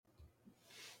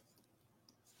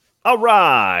All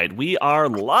right, we are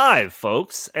live,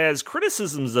 folks. As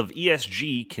criticisms of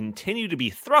ESG continue to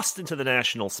be thrust into the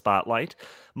national spotlight,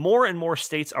 more and more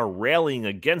states are rallying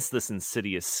against this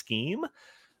insidious scheme.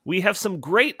 We have some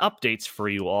great updates for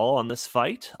you all on this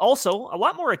fight. Also, a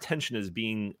lot more attention is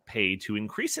being paid to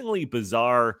increasingly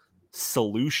bizarre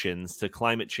solutions to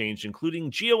climate change,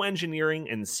 including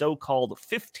geoengineering and so-called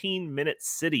 15-minute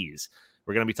cities.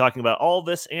 We're going to be talking about all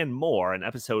this and more in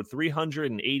episode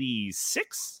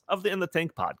 386 of the In the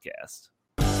Tank podcast.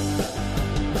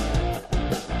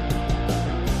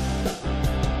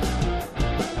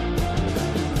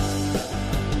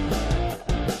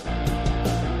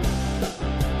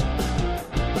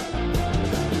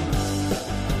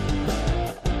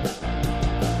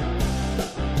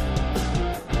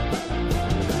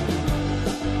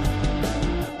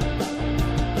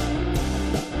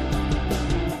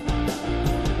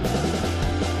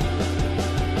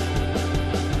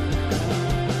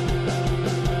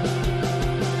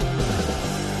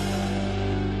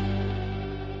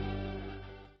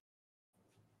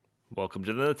 Welcome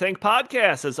to the Tank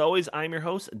Podcast. As always, I'm your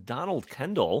host, Donald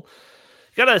Kendall.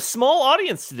 Got a small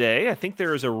audience today. I think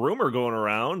there is a rumor going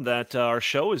around that our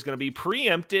show is going to be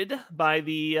preempted by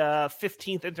the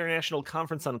 15th International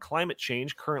Conference on Climate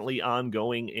Change, currently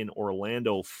ongoing in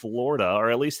Orlando, Florida,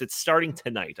 or at least it's starting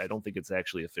tonight. I don't think it's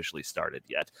actually officially started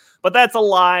yet. But that's a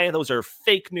lie. Those are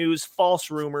fake news,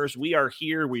 false rumors. We are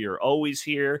here. We are always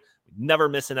here. We never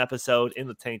miss an episode in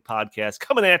the Tank Podcast,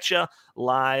 coming at you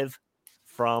live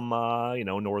from,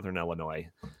 Northern Illinois.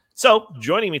 So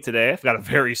joining me today, I've got a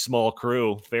very small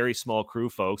crew,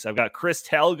 folks. I've got Chris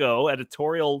Talgo,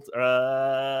 editorial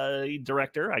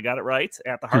director. I got it right,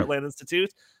 at the Heartland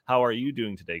Institute. How are you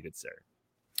doing today, good sir?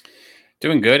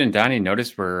 Doing good. And Donnie,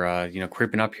 notice we're,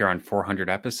 creeping up here on 400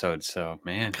 episodes. So,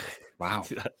 man, wow.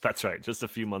 That's right. Just a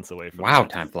few months away from Wow,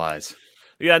 that. time flies.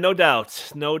 Yeah, no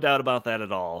doubt. No doubt about that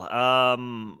at all.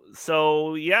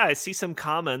 I see some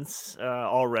comments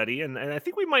already, and I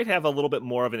think we might have a little bit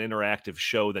more of an interactive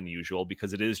show than usual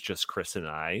because it is just Chris and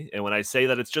I. And when I say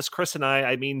that it's just Chris and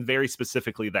I mean very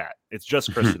specifically that. It's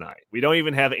just Chris and I. We don't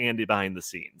even have Andy behind the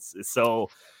scenes. So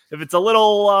if it's a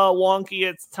little wonky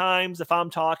at times, if I'm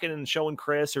talking and showing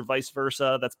Chris or vice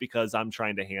versa, that's because I'm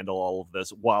trying to handle all of this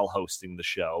while hosting the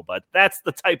show. But that's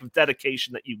the type of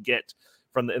dedication that you get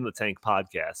from the In the Tank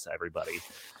podcast, everybody.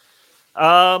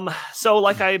 So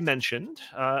like I mentioned,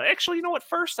 actually, you know what?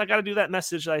 First, I got to do that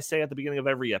message that I say at the beginning of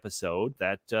every episode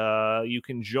that you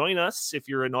can join us if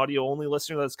you're an audio-only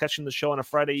listener that's catching the show on a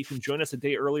Friday. You can join us a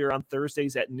day earlier on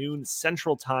Thursdays at noon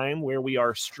Central Time, where we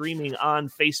are streaming on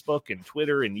Facebook and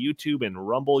Twitter and YouTube and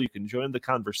Rumble. You can join the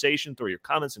conversation, throw your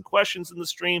comments and questions in the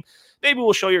stream. Maybe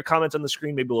we'll show your comments on the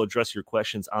screen. Maybe we'll address your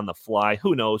questions on the fly.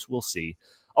 Who knows? We'll see.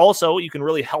 Also, you can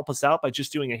really help us out by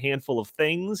just doing a handful of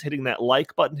things, hitting that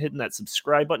like button, hitting that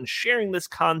subscribe button, sharing this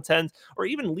content, or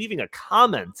even leaving a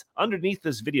comment underneath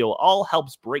this video. All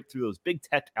helps break through those big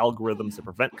tech algorithms that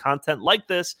prevent content like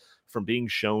this from being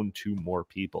shown to more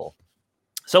people.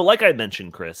 So like I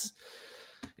mentioned, Chris,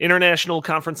 International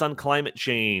Conference on Climate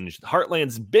Change,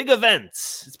 Heartland's big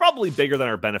events. It's probably bigger than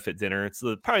our benefit dinner. It's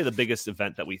probably the biggest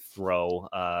event that we throw.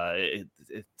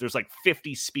 There's like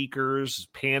 50 speakers,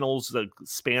 panels that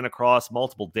span across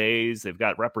multiple days. They've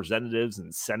got representatives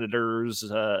and senators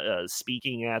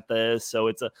speaking at this. So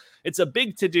it's a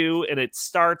big to-do, and it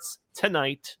starts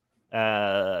tonight.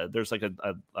 There's like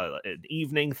an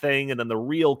evening thing, and then the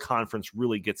real conference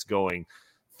really gets going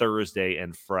Thursday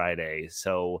and Friday.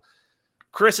 So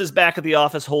Chris is back at the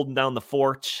office holding down the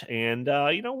fort, and,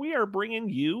 we are bringing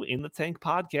you In the Tank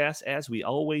podcast as we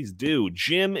always do.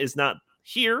 Jim is not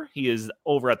here. He is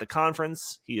over at the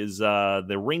conference. He is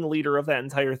the ringleader of that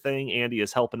entire thing. Andy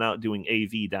is helping out doing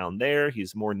AV down there.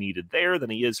 He's more needed there than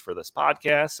he is for this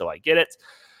podcast, so I get it.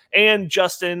 And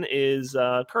Justin is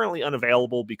currently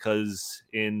unavailable because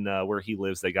in where he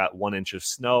lives, they got 1 inch of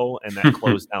snow, and that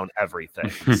closed down everything.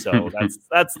 So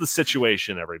that's the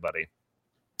situation, everybody.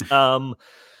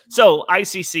 So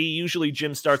ICC, usually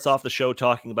Jim starts off the show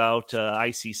talking about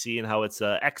ICC and how it's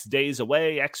X days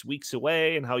away, X weeks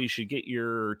away, and how you should get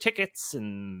your tickets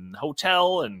and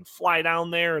hotel and fly down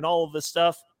there and all of this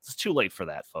stuff. It's too late for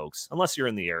that, folks. Unless you're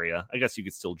in the area. I guess you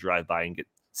could still drive by and get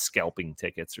scalping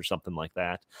tickets or something like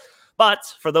that. But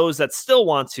for those that still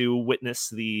want to witness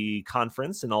the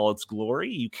conference in all its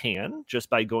glory, you can just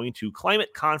by going to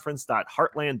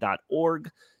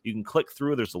climateconference.heartland.org. You can click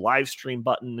through. There's a live stream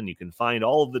button, and you can find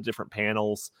all of the different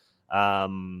panels.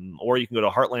 Or you can go to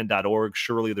heartland.org.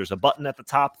 Surely there's a button at the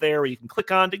top there where you can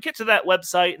click on to get to that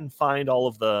website and find all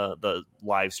of the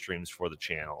live streams for the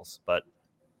channels. But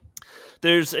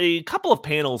There's a couple of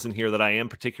panels in here that I am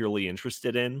particularly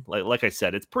interested in. Like I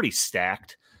said, it's pretty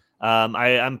stacked.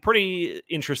 I'm pretty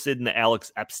interested in the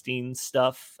Alex Epstein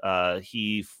stuff.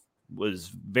 He was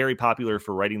very popular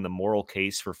for writing the moral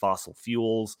case for fossil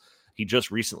fuels. He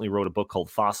just recently wrote a book called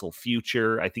Fossil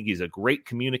Future. I think he's a great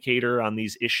communicator on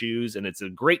these issues, and it's a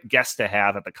great guest to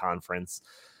have at the conference.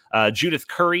 Judith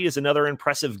Curry is another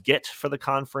impressive get for the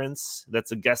conference.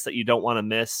 That's a guest that you don't want to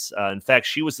miss. In fact,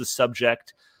 she was the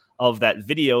subject of that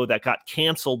video that got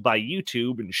canceled by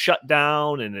YouTube and shut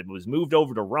down, and it was moved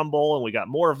over to Rumble, and we got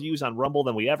more views on Rumble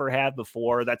than we ever had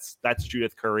before. That's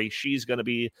Judith Curry. She's going to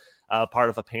be part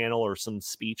of a panel or some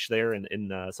speech there, and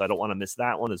so I don't want to miss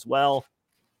that one as well.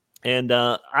 And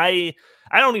I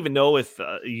don't even know if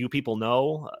you people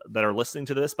know that are listening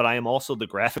to this, but I am also the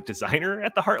graphic designer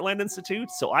at the Heartland Institute.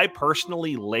 So I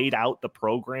personally laid out the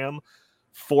program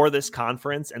for this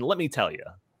conference, and let me tell you,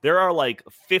 there are like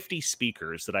 50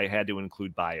 speakers that I had to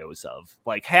include bios of.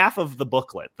 Like half of the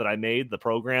booklet that I made, the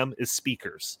program, is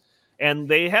speakers.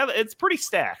 And it's pretty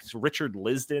stacked. Richard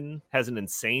Lisden has an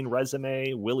insane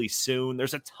resume. Willie Soon.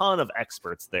 There's a ton of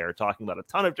experts there talking about a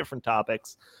ton of different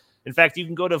topics. In fact, you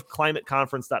can go to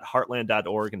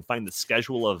climateconference.heartland.org and find the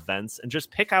schedule of events and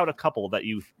just pick out a couple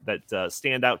that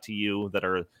stand out to you that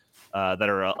are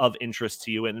of interest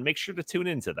to you, and make sure to tune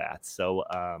into that. So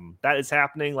that is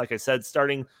happening, like I said,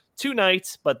 starting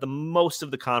tonight, but the most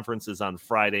of the conference is on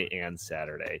Friday and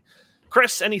Saturday.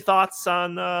 Chris, any thoughts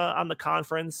on the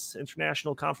conference,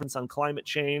 International Conference on Climate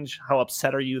Change? How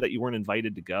upset are you that you weren't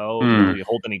invited to go? Do you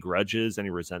hold any grudges, any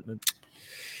resentment?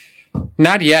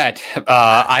 Not yet.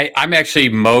 I'm actually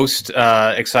most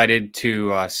excited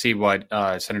to see what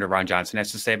Senator Ron Johnson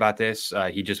has to say about this.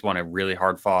 He just won a really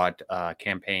hard-fought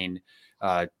campaign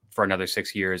for another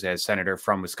 6 years as senator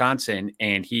from Wisconsin,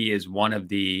 and he is one of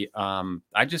the,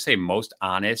 I'd just say, most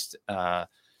honest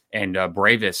and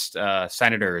bravest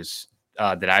senators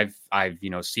that I've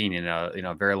seen in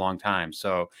a very long time.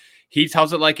 So he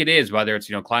tells it like it is, whether it's,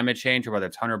 climate change or whether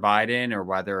it's Hunter Biden or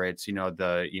whether it's,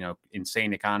 the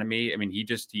insane economy. I mean,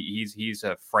 he's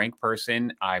a frank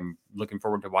person. I'm looking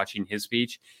forward to watching his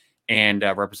speech, and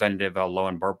Representative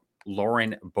Lauren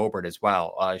Boebert as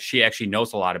well. She actually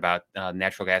knows a lot about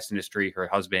natural gas industry. Her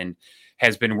husband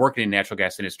has been working in natural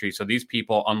gas industry. So these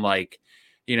people, unlike,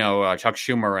 Chuck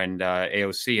Schumer and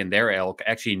AOC and their ilk,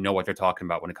 actually know what they're talking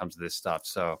about when it comes to this stuff.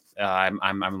 So I'm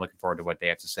looking forward to what they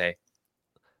have to say.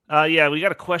 Yeah, we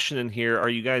got a question in here. Are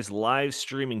you guys live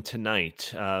streaming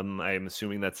tonight? I'm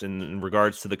assuming that's in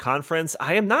regards to the conference.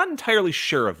 I am not entirely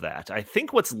sure of that. I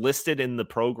think what's listed in the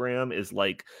program is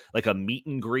like a meet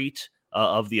and greet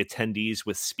of the attendees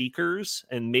with speakers.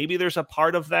 And maybe there's a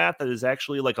part of that is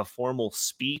actually like a formal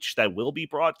speech that will be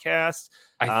broadcast.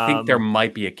 I think there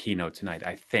might be a keynote tonight,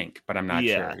 but I'm not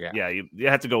sure. Yeah, you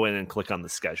have to go in and click on the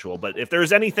schedule. But if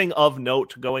there's anything of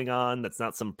note going on that's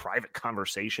not some private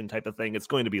conversation type of thing, it's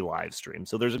going to be live streamed.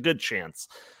 So there's a good chance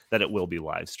that it will be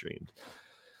live streamed.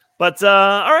 But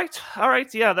all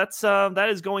right, yeah, that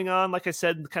is going on. Like I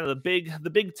said, kind of the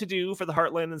big to do for the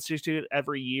Heartland Institute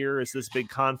every year is this big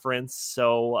conference.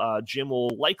 So Jim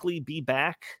will likely be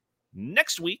back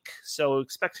next week, so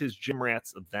expect his Jim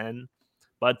Rants then.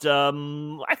 But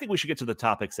I think we should get to the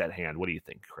topics at hand. What do you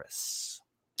think, Chris?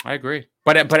 I agree,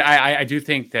 but I do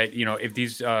think that if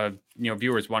these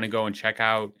viewers want to go and check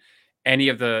out any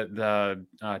of the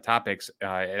topics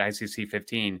at ICC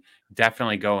 15,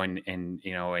 definitely go and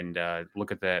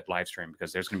look at the live stream,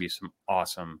 because there's going to be some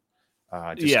awesome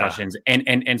discussions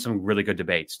and some really good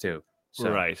debates too. So,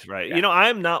 right. Yeah.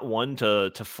 I'm not one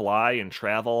to fly and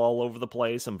travel all over the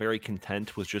place. I'm very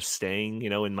content with just staying,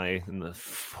 in the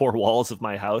four walls of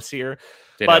my house here.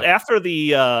 But after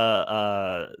the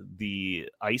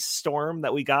ice storm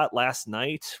that we got last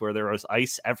night, where there was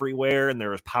ice everywhere and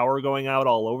there was power going out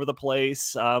all over the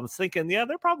place, I was thinking, they're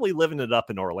probably living it up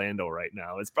in Orlando right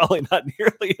now. It's probably not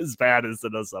nearly as bad as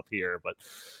it is up here.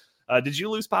 But did you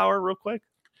lose power real quick?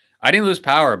 I didn't lose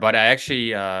power, but I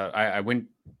actually I went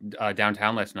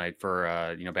downtown last night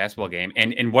for basketball game,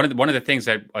 and one of the things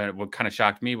that what kind of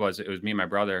shocked me was it was me and my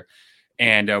brother,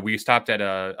 and we stopped at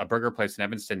a burger place in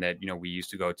Evanston that we used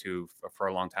to go to for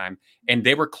a long time, and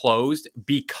they were closed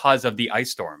because of the ice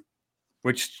storm,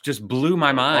 which just blew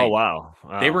my mind. Oh wow.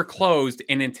 They were closed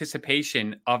in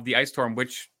anticipation of the ice storm,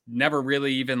 which never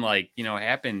really even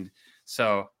happened.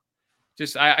 So.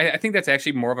 I think that's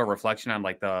actually more of a reflection on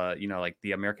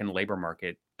the American labor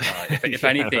market, if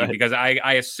anything, right. Because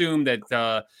I assume that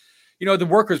the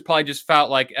workers probably just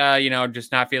felt like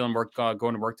just not feeling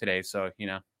going to work today. So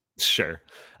Sure.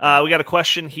 We got a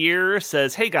question here.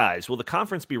 Says, "Hey guys, will the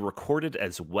conference be recorded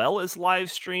as well as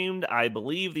live streamed?" I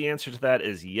believe the answer to that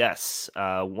is yes.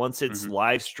 Once it's Hmm.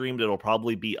 live streamed, it'll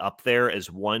probably be up there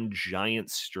as one giant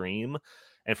stream.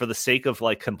 And for the sake of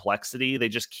like complexity, they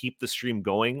just keep the stream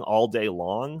going all day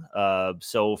long.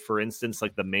 So, for instance,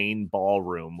 like the main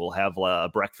ballroom will have a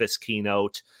breakfast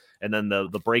keynote, and then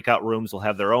the breakout rooms will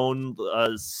have their own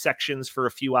sections for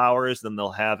a few hours. Then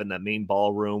they'll have in that main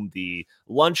ballroom the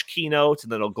lunch keynote,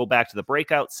 and then it'll go back to the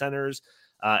breakout centers,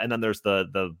 and then there's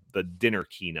the dinner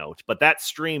keynote. But that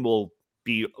stream will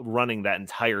be running that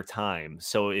entire time.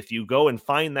 So if you go and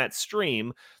find that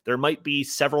stream, there might be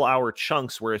several hour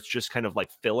chunks where it's just kind of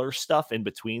like filler stuff in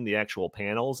between the actual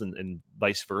panels, and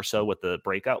vice versa with the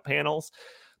breakout panels.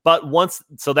 But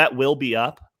so that will be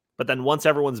up. But then once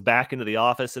everyone's back into the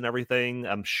office and everything,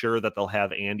 I'm sure that they'll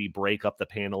have Andy break up the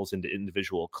panels into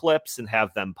individual clips and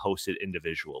have them posted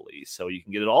individually. So you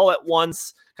can get it all at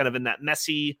once, kind of in that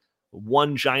messy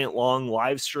one giant long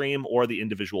live stream, or the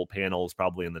individual panels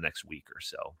probably in the next week or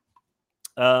so.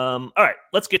 All right,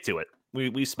 let's get to it.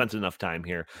 We spent enough time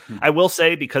here. I will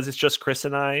say, because it's just Chris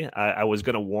and I was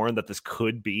going to warn that this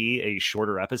could be a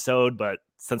shorter episode, but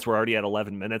since we're already at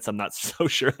 11 minutes, I'm not so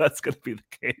sure that's going to be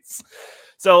the case.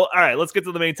 So, all right, let's get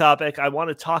to the main topic. I want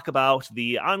to talk about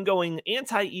the ongoing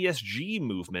anti-ESG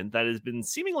movement that has been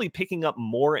seemingly picking up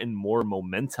more and more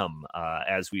momentum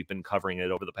as we've been covering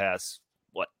it over the past,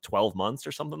 12 months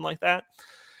or something like that.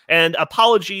 And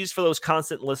apologies for those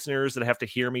constant listeners that have to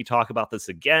hear me talk about this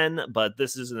again, but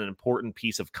this is an important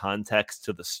piece of context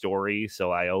to the story,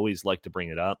 so I always like to bring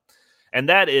it up. And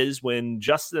that is when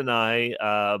Justin and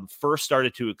I first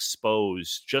started to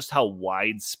expose just how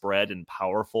widespread and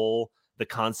powerful the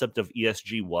concept of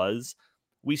ESG was.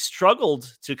 We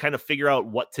struggled to kind of figure out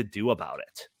what to do about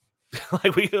it.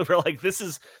 Like, we were like, this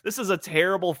is a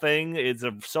terrible thing. It's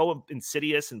so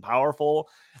insidious and powerful.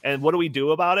 And what do we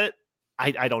do about it?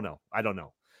 I don't know.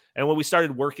 And when we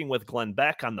started working with Glenn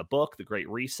Beck on the book, The Great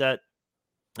Reset,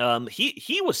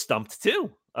 he was stumped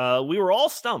too. We were all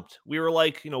stumped. We were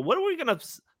like, what are we going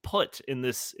to put in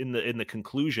the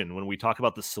conclusion when we talk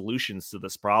about the solutions to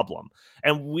this problem?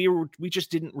 And we just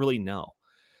didn't really know.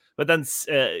 But then,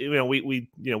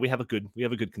 we have a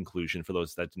good conclusion for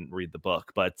those that didn't read the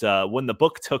book. But when the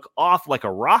book took off like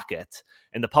a rocket,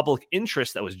 and the public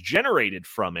interest that was generated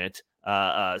from it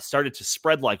started to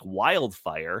spread like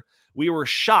wildfire, we were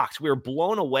shocked. We were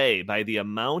blown away by the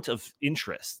amount of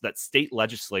interest that state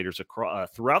legislators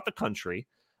throughout the country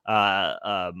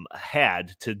had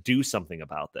to do something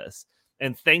about this.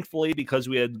 And thankfully, because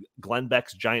we had Glenn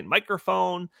Beck's giant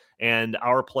microphone and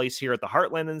our place here at the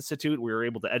Heartland Institute, we were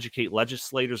able to educate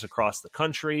legislators across the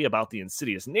country about the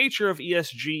insidious nature of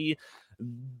ESG.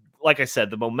 Like I said,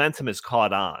 the momentum is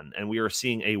caught on, and we are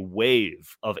seeing a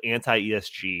wave of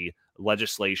anti-ESG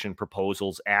legislation,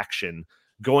 proposals, action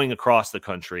going across the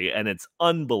country, and it's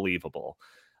unbelievable.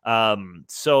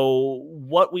 So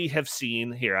what we have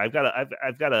seen here, I've got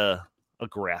a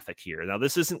graphic here. Now,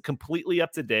 this isn't completely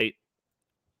up to date,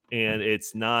 and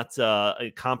it's not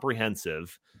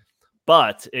comprehensive,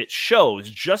 but it shows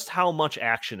just how much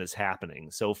action is happening.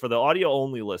 So for the audio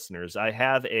only listeners, I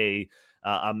have a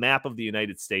map of the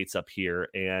United States up here,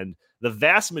 and the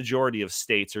vast majority of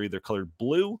states are either colored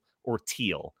blue or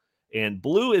teal. And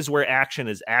blue is where action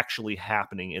is actually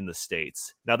happening in the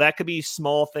states. Now, that could be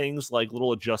small things like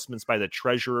little adjustments by the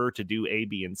treasurer to do A,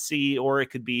 B, and C, or it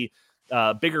could be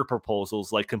bigger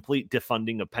proposals like complete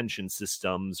defunding of pension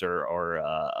systems or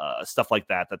stuff like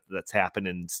that's happened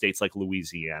in states like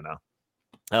Louisiana.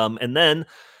 And then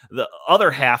the other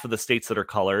half of the states that are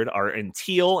colored are in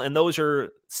teal, and those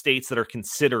are states that are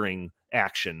considering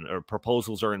action, or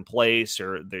proposals are in place,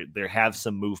 or they have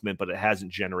some movement, but it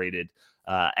hasn't generated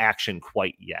action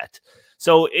quite yet.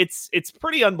 So it's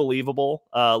pretty unbelievable.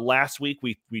 Last week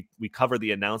we covered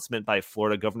the announcement by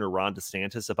Florida Governor Ron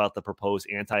DeSantis about the proposed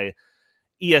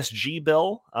anti-ESG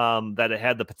bill, that it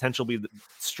had the potential to be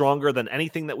stronger than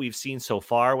anything that we've seen so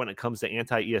far when it comes to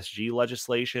anti-ESG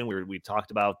legislation. We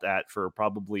talked about that for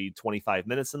probably 25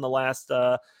 minutes in the last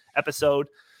episode.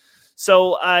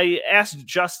 So I asked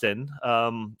Justin,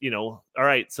 all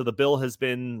right, so the bill has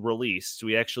been released.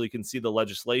 We actually can see the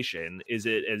legislation. Is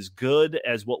it as good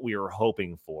as what we were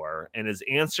hoping for? And his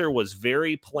answer was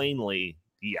very plainly,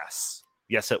 yes.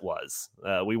 Yes, it was.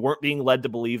 We weren't being led to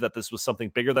believe that this was something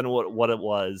bigger than what it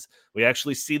was. We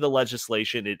actually see the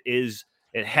legislation.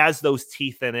 It has those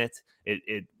teeth in it.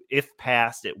 It if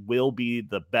passed, it will be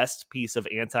the best piece of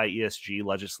anti-ESG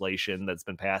legislation that's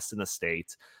been passed in the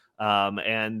state.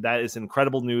 And that is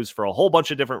incredible news for a whole bunch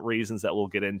of different reasons that we'll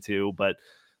get into. But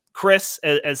Chris,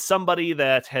 as somebody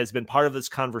that has been part of this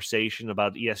conversation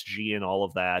about ESG and all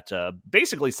of that,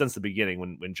 basically since the beginning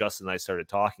when Justin and I started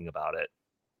talking about it,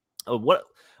 what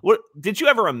did you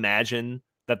ever imagine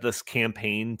that this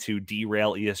campaign to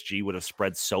derail ESG would have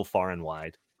spread so far and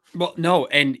wide? Well, no,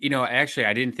 and actually,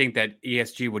 I didn't think that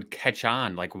ESG would catch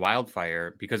on like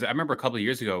wildfire, because I remember a couple of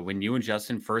years ago when you and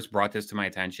Justin first brought this to my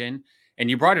attention, and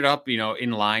you brought it up,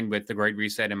 in line with the Great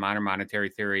Reset and modern monetary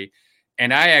theory,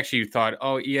 and I actually thought,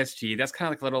 oh, ESG, that's kind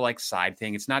of like a little like side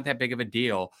thing. It's not that big of a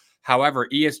deal. However,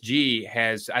 ESG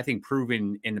has, I think,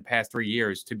 proven in the past 3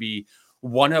 years to be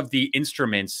one of the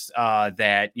instruments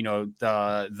that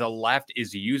the left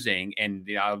is using, and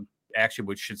actually,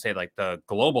 which should say like the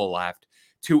global left,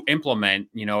 to implement,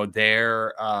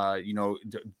 their,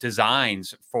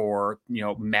 designs for,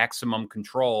 maximum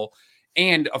control,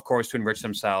 and of course to enrich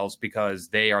themselves, because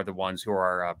they are the ones who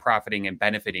are profiting and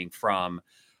benefiting from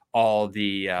all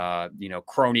the,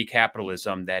 crony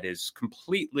capitalism that is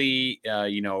completely,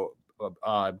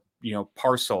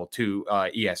 partial to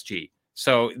ESG.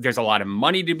 So there's a lot of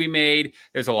money to be made.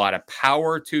 There's a lot of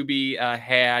power to be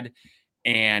had,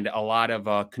 and a lot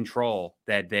of control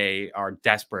that they are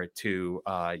desperate to,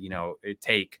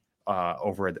 take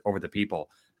over the people.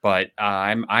 But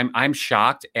I'm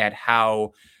shocked at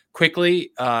how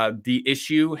quickly the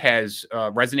issue has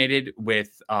resonated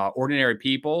with ordinary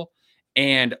people,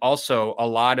 and also a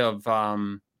lot of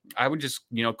I would just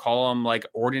call them like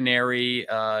ordinary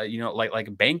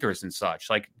like bankers and such.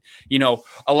 Like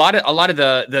a lot of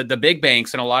the big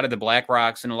banks and a lot of the Black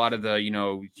Rocks and a lot of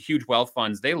the huge wealth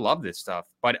funds, they love this stuff.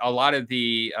 But a lot of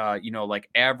the like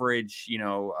average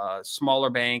smaller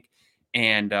bank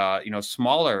and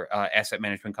smaller asset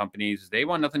management companies, they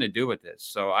want nothing to do with this.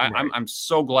 So Right. I'm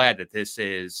so glad that this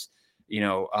is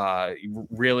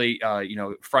really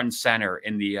front and center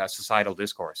in the societal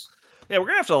discourse. Yeah, we're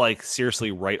gonna have to like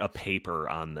seriously write a paper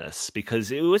on this,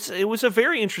 because it was a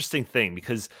very interesting thing,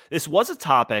 because this was a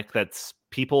topic that's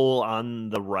people on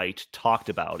the right talked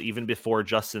about even before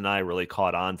Justin and I really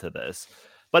caught on to this.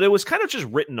 But it was kind of just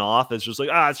written off as just like,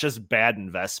 it's just bad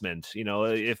investment.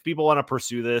 If people want to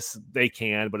pursue this, they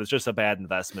can, but it's just a bad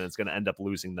investment. It's going to end up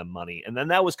losing them money. And then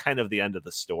that was kind of the end of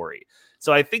the story.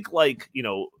 So I think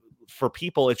for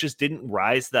people, it just didn't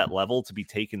rise to that level to be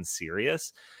taken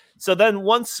serious. So then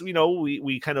once,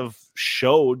 we kind of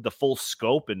showed the full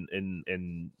scope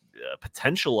and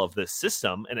potential of this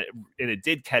system, and it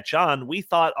did catch on, we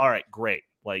thought, all right, great.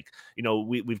 Like,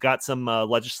 we've got some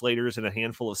legislators in a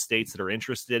handful of states that are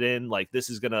interested in, like, this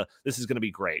is gonna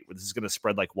be great. This is gonna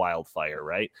spread like wildfire,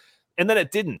 right? And then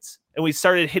it didn't, and we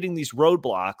started hitting these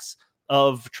roadblocks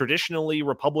of traditionally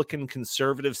Republican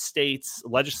conservative states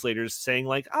legislators saying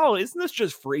like, oh, isn't this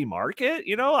just free market?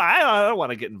 I don't want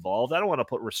to get involved. I don't want to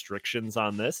put restrictions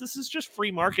on this. This is just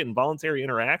free market and voluntary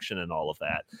interaction and all of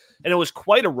that. And it was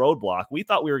quite a roadblock. We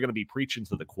thought we were going to be preaching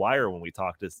to the choir when we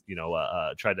talked to,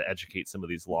 tried to educate some of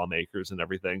these lawmakers and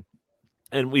everything.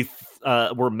 And we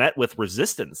were met with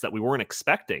resistance that we weren't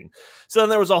expecting. So then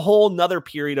there was a whole nother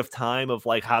period of time of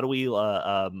like, how do we,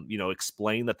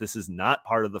 explain that this is not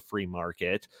part of the free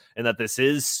market, and that this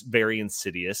is very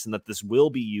insidious, and that this will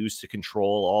be used to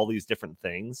control all these different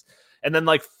things. And then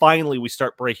like finally we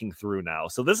start breaking through now.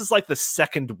 So this is like the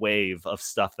second wave of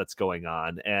stuff that's going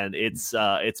on, and it's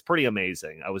pretty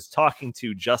amazing. I was talking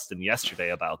to Justin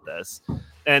yesterday about this,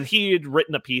 and he had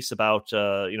written a piece about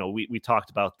we talked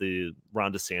about the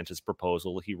Ron DeSantis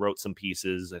proposal. He wrote some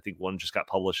pieces. I think one just got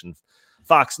published in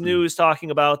Fox News talking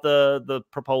about the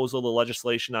proposal, the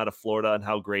legislation out of Florida, and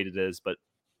how great it is. But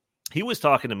he was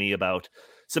talking to me about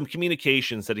some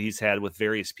communications that he's had with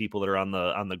various people that are on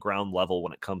the ground level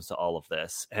when it comes to all of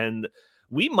this. And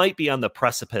we might be on the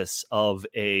precipice of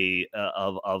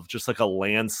of just like a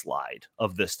landslide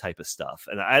of this type of stuff.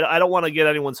 And I don't want to get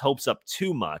anyone's hopes up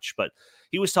too much, but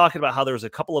he was talking about how there's a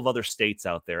couple of other states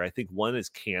out there. I think one is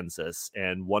Kansas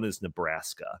and one is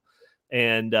Nebraska.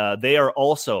 And they are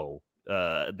also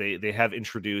they have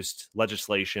introduced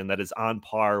legislation that is on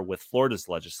par with Florida's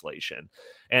legislation.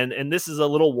 And this is a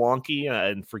little wonky,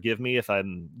 and forgive me if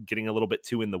I'm getting a little bit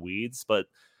too in the weeds, but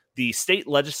the state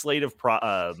legislative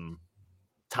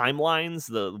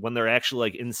timelines, when they're actually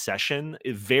like in session,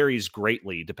 it varies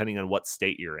greatly depending on what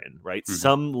state you're in, right? Mm-hmm.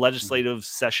 Some legislative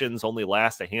sessions only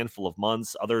last a handful of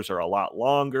months. Others are a lot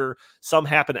longer. Some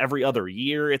happen every other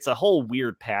year. It's a whole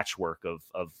weird patchwork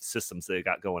of systems they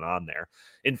got going on there.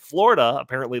 In Florida,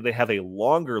 apparently they have a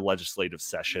longer legislative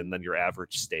session than your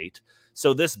average state.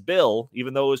 So this bill,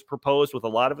 even though it was proposed with a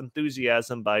lot of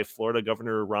enthusiasm by Florida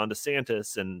Governor Ron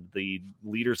DeSantis and the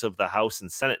leaders of the House and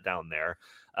Senate down there,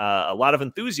 a lot of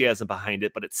enthusiasm behind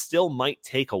it, but it still might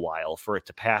take a while for it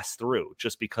to pass through,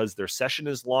 just because their session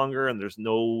is longer and there's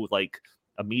no like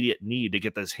immediate need to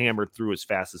get this hammered through as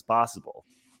fast as possible.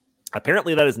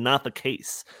 Apparently, that is not the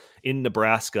case in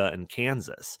Nebraska and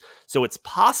Kansas. So it's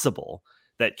possible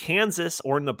that Kansas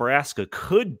or Nebraska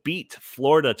could beat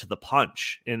Florida to the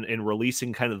punch in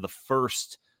releasing kind of the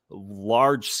first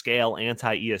large-scale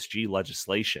anti-ESG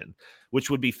legislation, which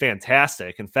would be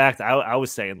fantastic. In fact, I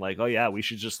was saying like, oh yeah, we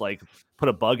should just like put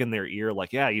a bug in their ear,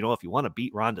 like, yeah, you know, if you want to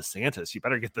beat Ron DeSantis, you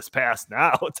better get this passed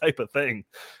now, type of thing.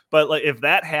 But like, if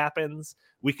that happens,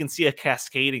 we can see a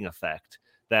cascading effect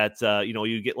that, you know,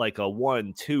 you get like a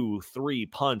 1, 2, 3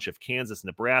 punch of Kansas,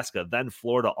 Nebraska, then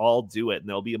Florida all do it. And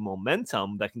there'll be a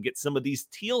momentum that can get some of these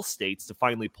teal states to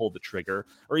finally pull the trigger,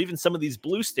 or even some of these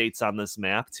blue states on this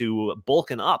map to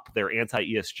bulken up their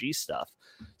anti-ESG stuff.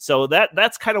 So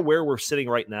that's kind of where we're sitting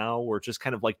right now. We're just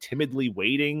kind of like timidly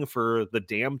waiting for the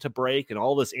dam to break and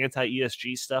all this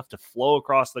anti-ESG stuff to flow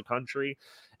across the country.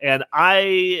 And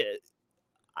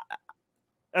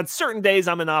on certain days,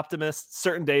 I'm an optimist.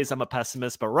 Certain days, I'm a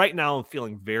pessimist. But right now, I'm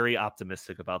feeling very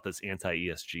optimistic about this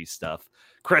anti-ESG stuff.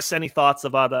 Chris, any thoughts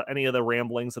about any of the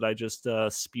ramblings that I just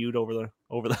spewed over the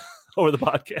over the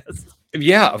podcast?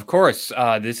 Yeah, of course.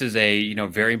 This is a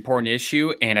very important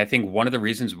issue, and I think one of the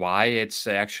reasons why it's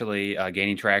actually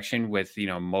gaining traction with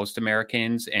most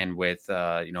Americans and with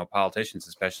politicians,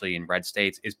 especially in red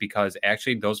states, is because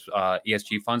actually those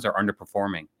ESG funds are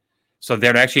underperforming. So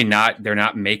they're actually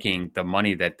not making the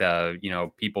money that the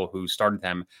people who started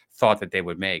them thought that they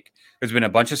would make. There's been a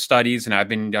bunch of studies, and I've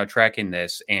been tracking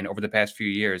this. And over the past few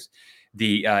years,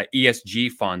 the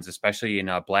ESG funds, especially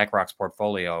in BlackRock's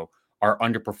portfolio, are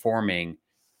underperforming,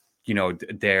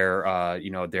 their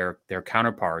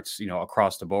counterparts,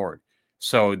 across the board.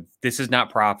 So this is not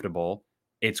profitable.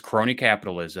 It's crony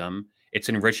capitalism. It's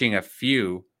enriching a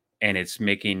few, and it's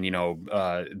making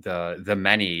the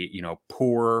many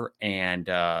poor and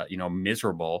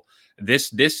miserable.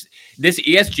 This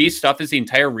ESG stuff is the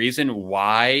entire reason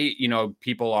why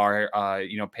people are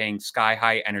paying sky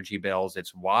high energy bills.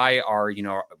 It's why our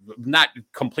not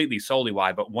completely solely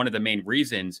why, but one of the main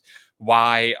reasons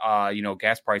why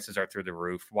gas prices are through the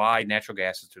roof, why natural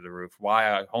gas is through the roof,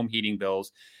 why home heating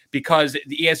bills. Because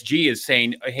the ESG is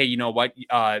saying, hey, you know what?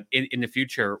 In the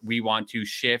future, we want to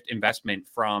shift investment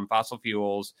from fossil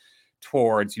fuels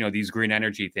towards these green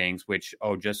energy things, which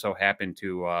just so happen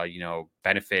to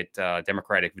benefit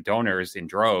Democratic donors in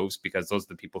droves, because those are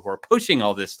the people who are pushing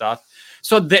all this stuff.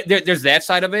 So there's that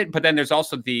side of it, but then there's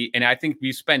also and I think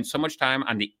we spend so much time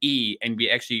on the E and we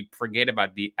actually forget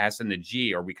about the S and the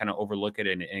G, or we kind of overlook it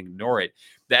and ignore it.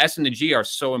 The S and the G are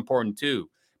so important too,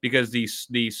 because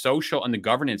the social and the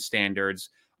governance standards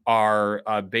are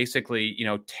basically,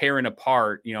 tearing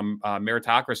apart,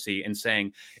 meritocracy, and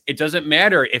saying it doesn't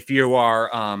matter if you are,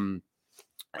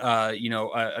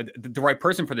 the right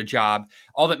person for the job.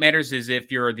 All that matters is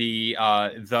if you're the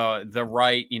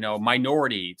right,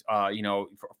 minority,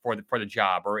 for the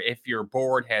job, or if your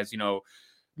board has,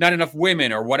 not enough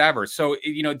women or whatever. So,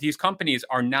 these companies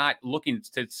are not looking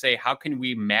to say, how can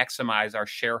we maximize our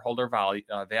shareholder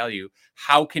value?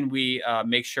 How can we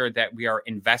make sure that we are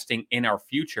investing in our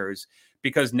futures?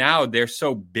 Because now they're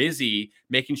so busy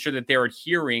making sure that they're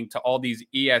adhering to all these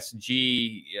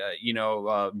ESG,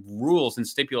 rules and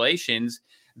stipulations,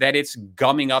 that it's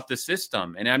gumming up the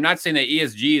system. And I'm not saying that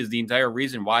ESG is the entire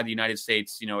reason why the United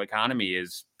States, economy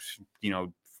is,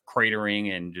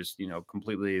 cratering and just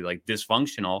completely like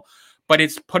dysfunctional, but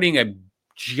it's putting a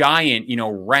giant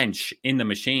wrench in the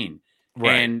machine.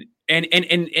 Right.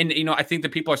 And I think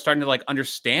that people are starting to like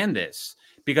understand this,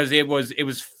 because it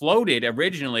was floated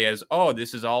originally as, oh,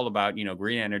 this is all about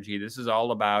green energy, this is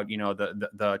all about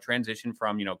the transition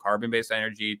from carbon-based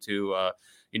energy to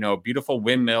beautiful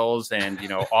windmills and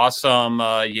awesome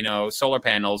solar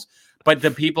panels. But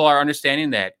the people are understanding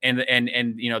that, and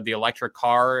the electric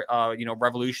car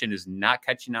revolution is not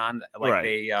catching on like right.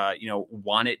 They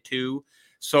want it to.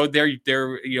 So they're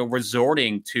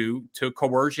resorting to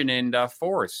coercion and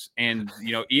force, and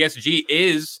ESG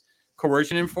is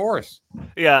coercion and force.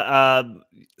 Yeah.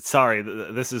 Sorry,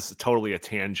 this is totally a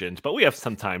tangent, but we have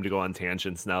some time to go on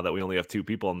tangents now that we only have 2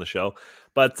 people on the show.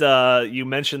 But you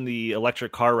mentioned the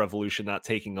electric car revolution not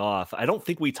taking off. I don't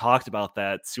think we talked about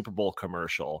that Super Bowl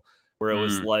commercial where it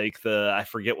was like I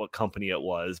forget what company it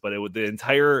was, but it was the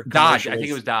entire Dodge. I think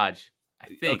it was Dodge. I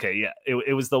think. Okay, yeah,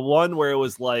 it was the one where it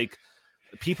was like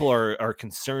people are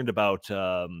concerned about.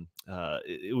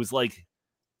 It was like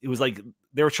it was like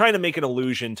they were trying to make an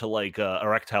allusion to like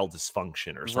erectile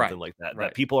dysfunction or something like that. Right.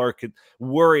 That people are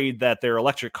worried that their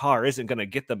electric car isn't going to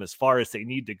get them as far as they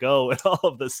need to go and all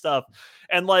of this stuff.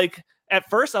 And like at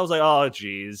first I was like, oh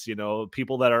geez,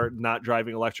 people that are not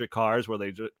driving electric cars, were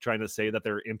they trying to say that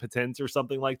they're impotent or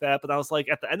something like that? But I was like,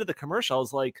 at the end of the commercial, I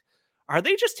was like, are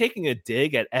they just taking a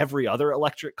dig at every other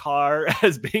electric car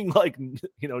as being like,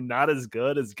 not as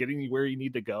good as getting you where you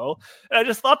need to go? And I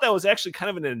just thought that was actually kind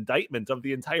of an indictment of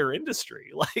the entire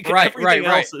industry. Like everything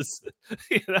else is,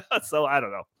 so I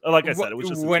don't know. Like I said, it was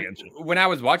just a tangent. When I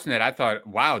was watching that, I thought,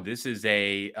 wow, this is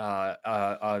a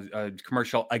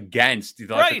commercial against the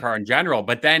electric car in general.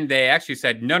 But then they actually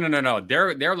said, no.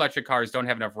 Their electric cars don't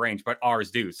have enough range, but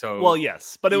ours do. So, well,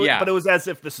 yes, but it was as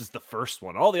if this is the first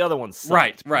one. All the other ones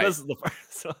sucked. Right. This is the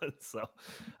first one. So,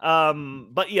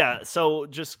 but yeah, so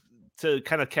just to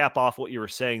kind of cap off what you were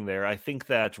saying there, I think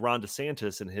that Ron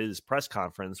DeSantis in his press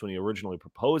conference when he originally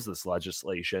proposed this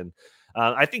legislation,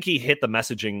 I think he hit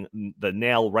the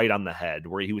nail right on the head,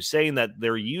 where he was saying that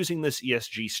they're using this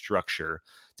ESG structure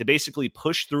to basically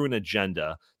push through an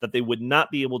agenda that they would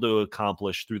not be able to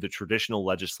accomplish through the traditional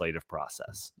legislative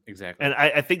process. Exactly. And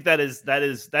I think that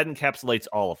encapsulates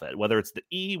all of it, whether it's the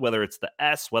E, whether it's the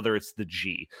S, whether it's the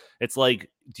G. It's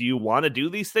like, do you want to do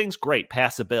these things? Great,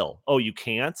 pass a bill. Oh, you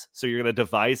can't? So you're going to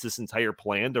devise this entire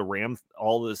plan to ram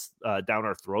all this down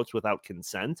our throats without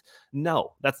consent?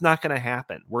 No, that's not going to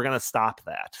happen. We're going to stop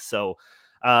that. So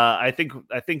I think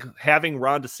having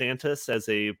Ron DeSantis as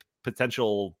a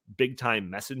potential big time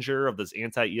messenger of this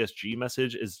anti-ESG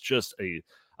message is just a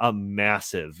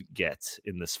massive get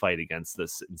in this fight against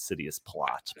this insidious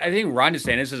plot. I think Ron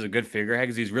DeSantis is a good figurehead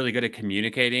because he's really good at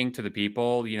communicating to the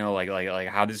people, like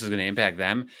how this is going to impact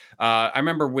them. I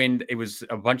remember when it was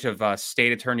a bunch of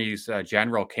state attorneys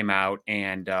general came out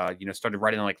and started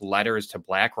writing like letters to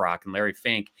BlackRock and Larry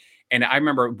Fink. And I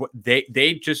remember they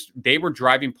were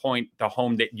driving point the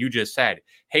home that you just said.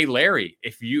 Hey, Larry,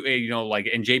 if you,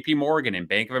 and JP Morgan and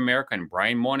Bank of America and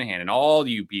Brian Moynihan and all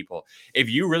you people, if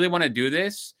you really want to do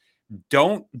this,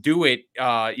 don't do it,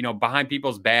 behind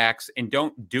people's backs, and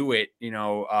don't do it, in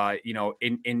the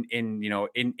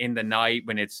night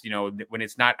when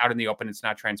it's not out in the open, it's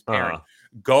not transparent.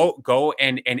 Go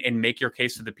and make your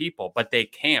case to the people, but they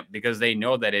can't because they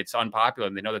know that it's unpopular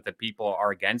and they know that the people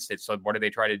are against it. So what do they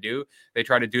try to do? They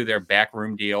try to do their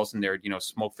backroom deals and their,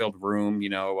 smoke-filled room,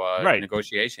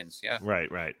 negotiations. Yeah.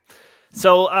 Right.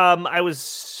 So I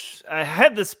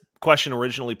had this question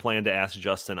originally planned to ask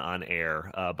Justin on air,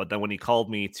 but then when he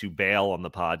called me to bail on the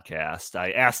podcast,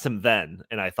 I asked him then,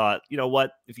 and I thought, you know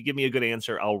what, if you give me a good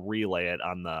answer, I'll relay it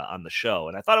on the show.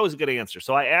 And I thought it was a good answer,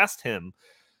 so I asked him,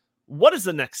 what is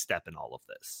the next step in all of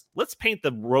this? Let's paint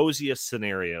the rosiest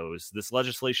scenarios. This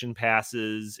legislation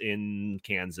passes in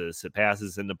Kansas, it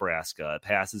passes in Nebraska, it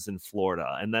passes in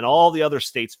Florida, and then all the other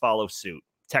states follow suit.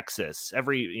 Texas,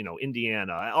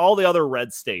 Indiana, all the other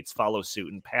red states follow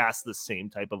suit and pass the same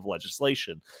type of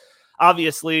legislation.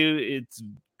 Obviously, it's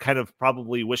kind of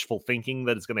probably wishful thinking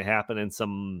that it's going to happen in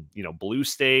some, blue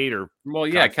state or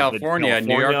California,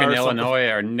 New York, and Illinois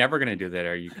are never going to do that.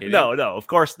 Are you kidding? No, of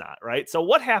course not. Right. So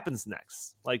what happens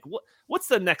next? Like what's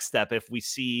the next step if we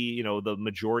see, the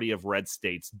majority of red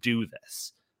states do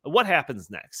this? What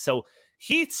happens next? So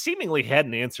he seemingly had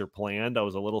an answer planned. I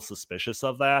was a little suspicious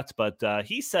of that, but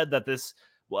he said that this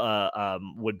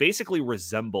would basically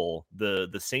resemble the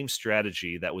same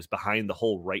strategy that was behind the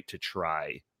whole Right to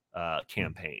Try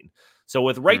campaign. So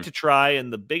with Right to Try,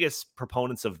 and the biggest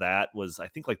proponents of that was, I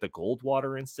think, like the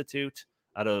Goldwater Institute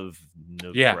out of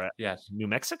New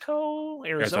Mexico,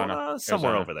 Arizona,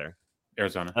 somewhere over there.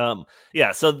 Arizona.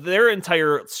 So their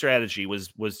entire strategy was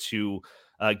to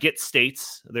get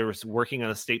states. They were working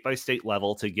on a state-by-state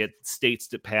level to get states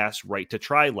to pass Right to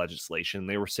Try legislation.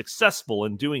 They were successful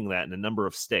in doing that in a number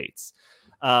of states,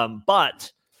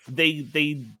 but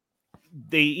they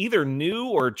either knew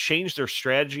or changed their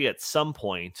strategy at some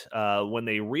point when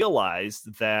they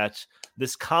realized that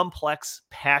this complex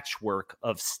patchwork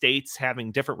of states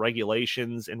having different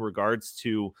regulations in regards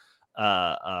to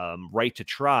Right to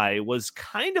Try was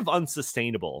kind of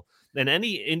unsustainable. And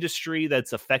any industry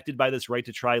that's affected by this Right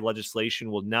to Try legislation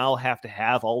will now have to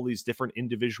have all these different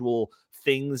individual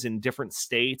things in different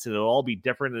states, and it'll all be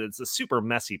different. And it's a super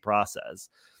messy process.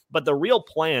 But the real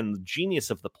plan, the genius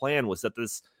of the plan, was that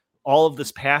all of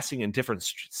this passing in different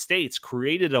states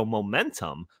created a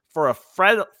momentum for a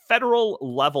federal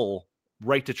level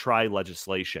Right to Try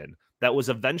legislation that was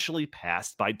eventually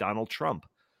passed by Donald Trump.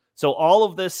 So all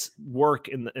of this work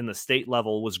in the state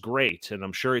level was great, and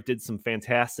I'm sure it did some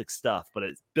fantastic stuff, but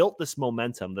it built this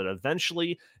momentum that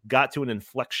eventually got to an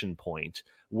inflection point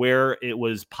where it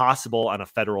was possible on a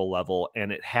federal level,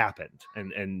 and it happened.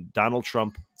 And Donald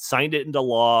Trump signed it into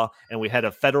law, and we had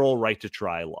a federal right to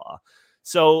try law.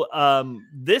 So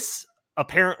this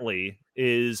apparently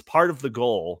is part of the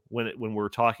goal when we're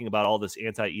talking about all this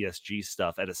anti-ESG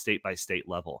stuff at a state by state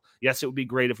level. Yes, it would be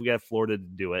great if we had Florida to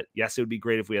do it. Yes, it would be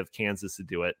great if we have Kansas to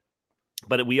do it.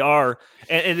 But we are,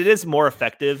 and it is more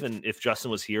effective. And if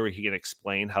Justin was here, he can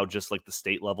explain how just like the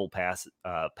state level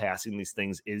passing these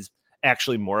things is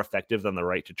actually more effective than the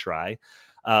right to try.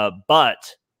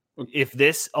 But if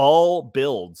this all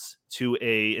builds to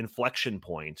a inflection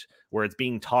point where it's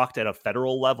being talked at a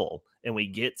federal level and we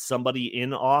get somebody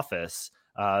in office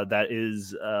that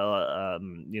is,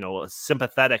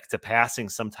 sympathetic to passing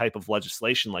some type of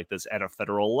legislation like this at a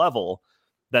federal level,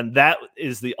 then that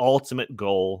is the ultimate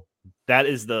goal. That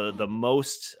is the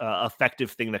most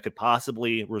effective thing that could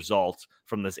possibly result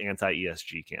from this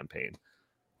anti-ESG campaign.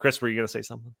 Chris, were you going to say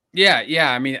something?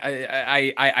 Yeah. I mean,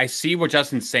 I see what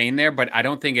Justin's saying there, but I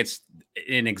don't think it's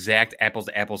an exact apples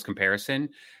to apples comparison,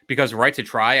 because right to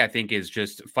try, I think, is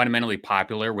just fundamentally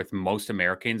popular with most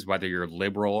Americans, whether you're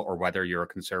liberal or whether you're a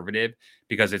conservative,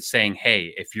 because it's saying,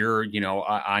 hey, if you're,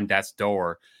 on death's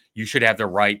door, you should have the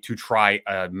right to try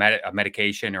a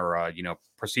medication or a,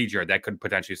 procedure that could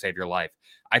potentially save your life.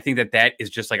 I think that is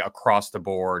just like across the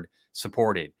board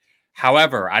supported.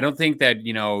 However, I don't think that,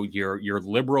 your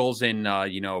liberals in,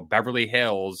 Beverly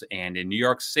Hills and in New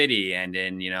York City and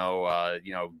in,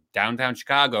 downtown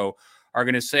Chicago are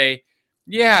going to say,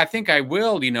 yeah, I think I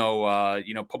will,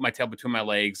 put my tail between my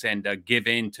legs and give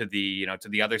in to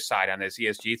the other side on this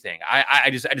ESG thing. I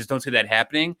just don't see that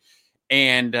happening.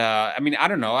 And I mean, I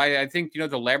don't know. I think,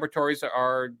 the laboratories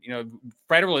are,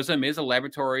 federalism is a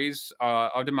laboratories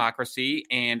of democracy.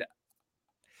 And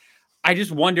I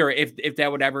just wonder if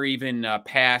that would ever even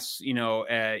pass, in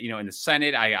the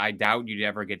Senate. I doubt you'd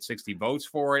ever get 60 votes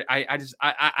for it.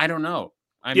 I don't know.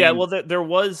 Well, there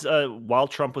was while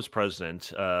Trump was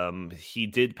president, he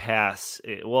did pass.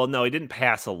 Well, no, he didn't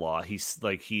pass a law. He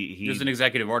there's an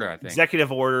executive order. I think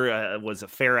executive order was a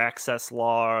fair access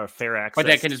law, but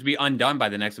that can just be undone by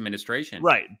the next administration,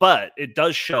 right? But it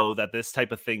does show that this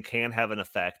type of thing can have an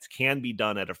effect, can be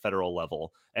done at a federal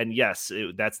level, and yes,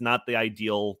 that's not the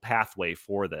ideal pathway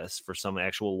for some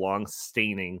actual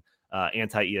long-staining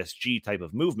anti-ESG type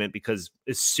of movement, because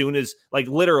as soon as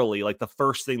literally the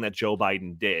first thing that Joe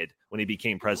Biden did when he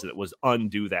became president was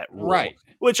undo that rule, right?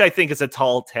 Which I think is a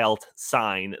tall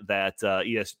sign that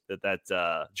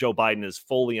Joe Biden is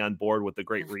fully on board with the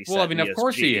Great Reset. Well, I mean, of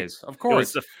course he is. Of course,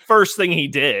 it's the first thing he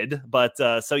did. But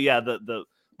let's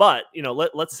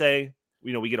say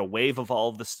we get a wave of all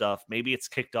of the stuff. Maybe it's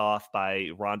kicked off by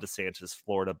Ron DeSantis'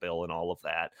 Florida bill and all of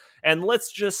that. And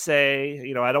let's just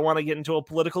say, I don't want to get into a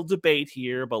political debate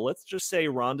here, but let's just say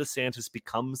Ron DeSantis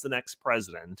becomes the next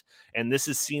president, and this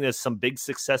is seen as some big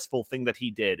successful thing that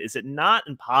he did. Is it not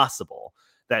impossible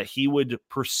that he would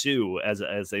pursue as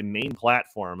a main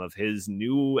platform of his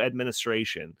new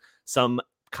administration some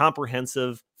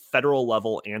comprehensive federal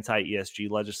level anti-ESG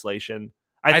legislation?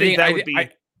 I think that would be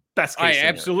best case scenario.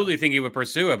 Absolutely think he would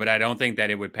pursue it, but I don't think that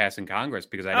it would pass in Congress,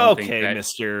 because I don't think that.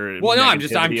 Mr. Well, no,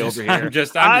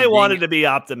 I wanted to be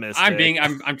optimistic.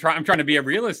 I'm trying to be a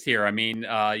realist here. I mean,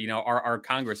 our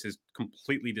Congress is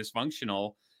completely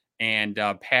dysfunctional, and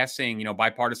passing,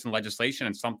 bipartisan legislation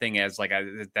on something as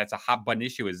that's a hot button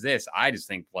issue as this, I just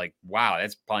think wow,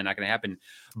 that's probably not going to happen.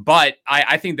 But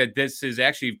I think that this is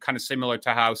actually kind of similar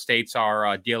to how states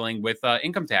are dealing with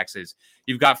income taxes.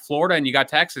 You've got Florida and you got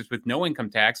Texas with no income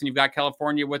tax, and you've got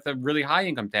California with a really high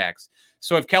income tax.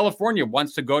 So if California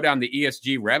wants to go down the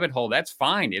ESG rabbit hole, that's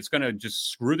fine. It's going to just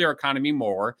screw their economy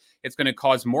more. It's going to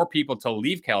cause more people to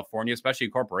leave California, especially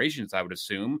corporations, I would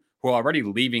assume, who are already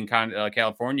leaving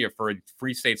California for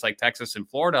free states like Texas and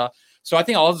Florida. So I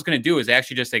think all it's going to do is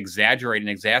actually just exaggerate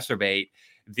and exacerbate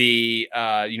the,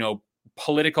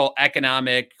 political,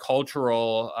 economic,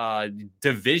 cultural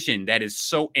division that is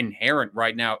so inherent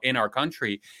right now in our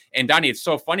country. And Donnie, it's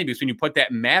so funny because when you put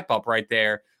that map up right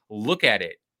there, look at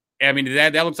it. I mean,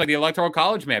 that looks like the Electoral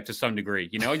College map to some degree.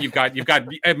 You've got,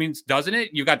 I mean, doesn't it?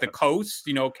 You've got the coast,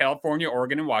 California,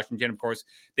 Oregon, and Washington. Of course,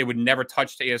 they would never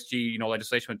touch the ESG,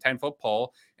 legislation with 10-foot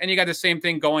pole. And you got the same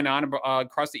thing going on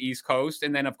across the East Coast.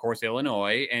 And then, of course,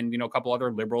 Illinois and, a couple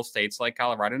other liberal states like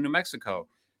Colorado and New Mexico.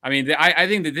 I mean, I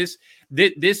think that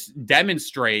this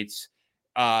demonstrates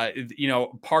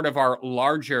part of our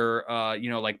larger,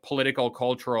 like political,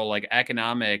 cultural, like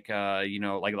economic,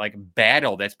 like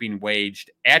battle that's being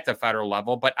waged at the federal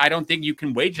level. But I don't think you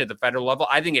can wage it at the federal level.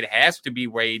 I think it has to be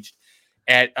waged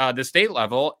at the state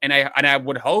level. And I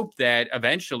would hope that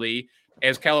eventually,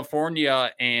 as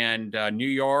California and New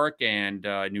York and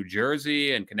New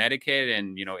Jersey and Connecticut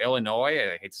and,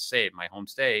 Illinois, I hate to say it, my home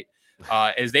state,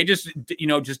 as they just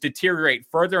deteriorate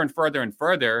further and further and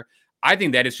further, I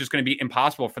think that it's just going to be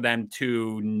impossible for them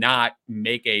to not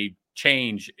make a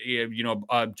change,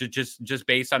 just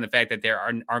based on the fact that they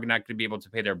aren't not going to be able to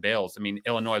pay their bills. I mean,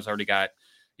 Illinois has already got,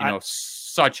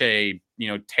 such a,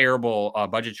 terrible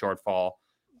budget shortfall.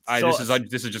 This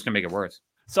is just going to make it worse.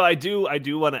 So I do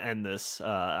want to end this.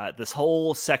 This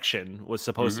whole section was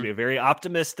supposed to be a very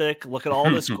optimistic look at all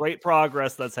this great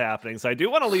progress that's happening. So I do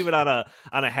want to leave it on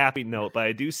a happy note, but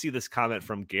I do see this comment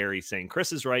from Gary saying,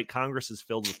 Chris is right. Congress is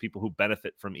filled with people who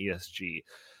benefit from ESG.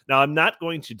 Now, I'm not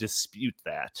going to dispute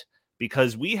that,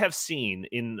 because we have seen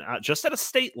in just at a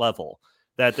state level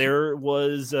that there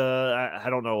was, I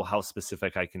don't know how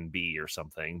specific I can be or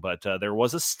something, but there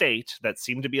was a state that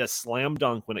seemed to be a slam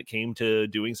dunk when it came to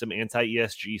doing some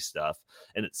anti-ESG stuff.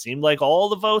 And it seemed like all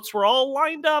the votes were all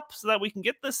lined up so that we can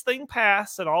get this thing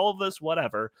passed and all of this,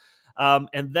 whatever.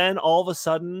 And then all of a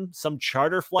sudden, some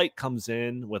charter flight comes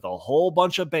in with a whole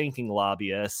bunch of banking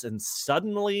lobbyists, and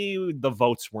suddenly the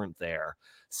votes weren't there.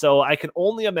 So I can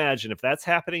only imagine if that's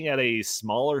happening at a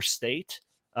smaller state,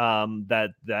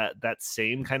 that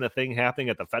same kind of thing happening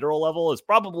at the federal level is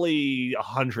probably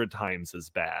 100 times as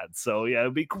bad. So yeah,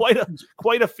 it'd be quite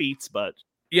a feat, but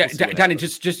yeah, Donnie,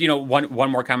 just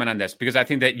one more comment on this, because I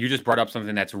think that you just brought up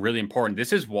something that's really important.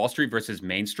 This is Wall Street versus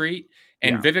Main Street,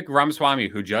 and Vivek Ramaswamy,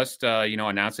 who just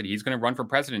announced that he's going to run for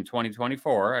president in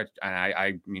 2024.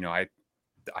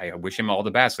 I wish him all the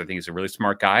best. I think he's a really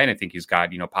smart guy, and I think he's got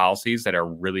policies that are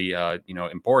really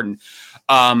important.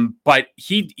 But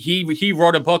he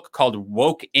wrote a book called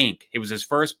Woke Inc. It was his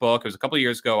first book. It was a couple of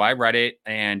years ago. I read it,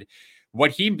 and what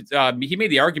he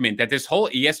made the argument that this whole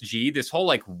ESG, this whole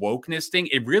like wokeness thing,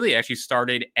 it really actually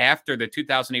started after the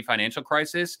 2008 financial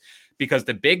crisis, because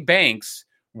the big banks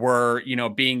were,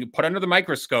 being put under the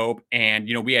microscope. And,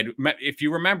 we had, if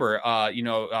you remember,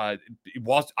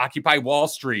 Occupy Wall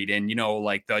Street and,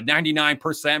 like the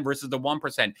 99% versus the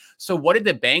 1%. So what did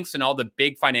the banks and all the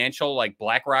big financial like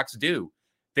BlackRocks do?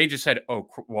 They just said, oh,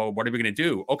 well, what are we going to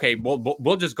do? Okay,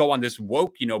 we'll just go on this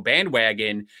woke,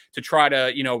 bandwagon to try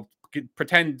to,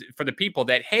 pretend for the people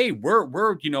that, hey, we're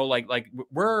we're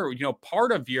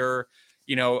part of your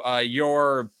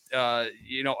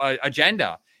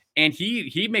agenda. And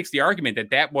he makes the argument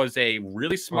that was a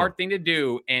really smart thing to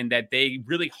do, and that they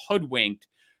really hoodwinked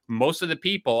most of the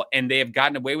people, and they have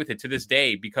gotten away with it to this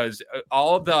day, because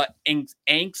all of the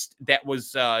angst that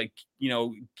was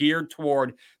geared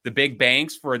toward the big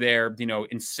banks for their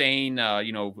insane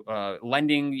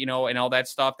lending and all that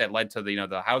stuff that led to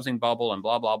the housing bubble and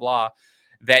blah blah blah,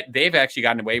 that they've actually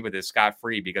gotten away with it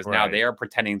scot-free, because now they are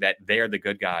pretending that they are the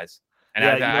good guys. And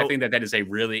I think that is a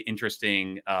really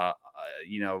interesting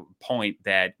point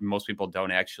that most people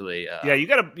don't actually you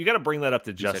gotta bring that up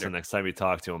to Justin next time you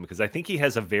talk to him, because I think he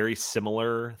has a very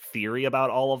similar theory about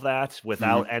all of that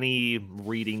without any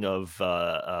reading of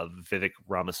Vivek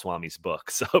Ramaswamy's book.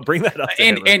 So bring that up to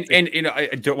him. And I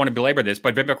don't want to belabor this,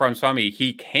 but Vivek Ramaswamy,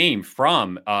 he came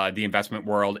from the investment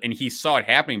world, and he saw it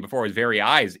happening before his very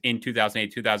eyes in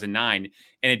 2008 2009,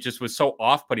 and it just was so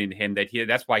off-putting to him that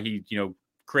that's why he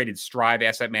created Strive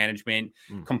Asset Management,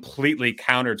 completely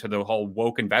counter to the whole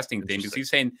woke investing thing, because he's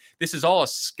saying this is all a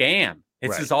scam.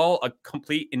 This is all a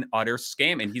complete and utter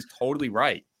scam, and he's totally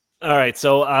right. All right,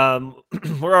 so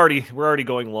we're already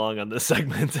going long on this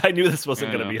segment. I knew this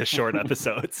wasn't going to be a short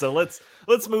episode, so let's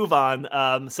move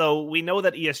on. So we know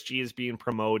that ESG is being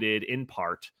promoted in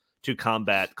part to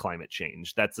combat climate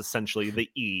change. That's essentially the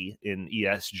E in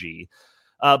ESG.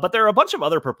 But there are a bunch of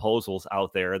other proposals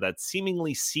out there that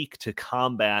seemingly seek to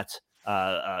combat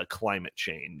climate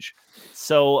change.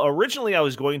 So originally I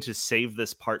was going to save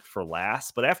this part for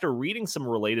last, but after reading some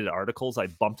related articles, I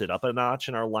bumped it up a notch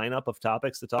in our lineup of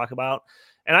topics to talk about.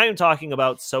 And I am talking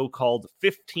about so-called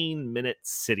 15-minute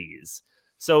cities.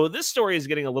 So this story is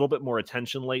getting a little bit more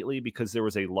attention lately because there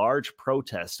was a large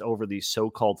protest over these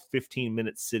so-called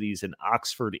 15-minute cities in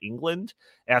Oxford, England,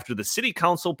 after the city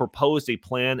council proposed a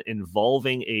plan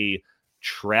involving a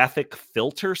traffic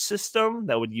filter system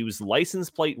that would use license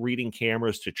plate reading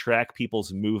cameras to track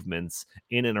people's movements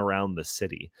in and around the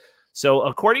city. So,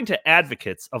 according to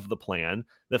advocates of the plan,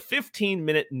 the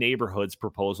 15-minute neighborhoods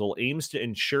proposal aims to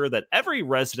ensure that every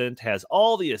resident has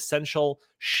all the essential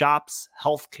shops,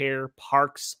 healthcare,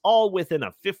 parks, all within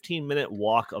a 15-minute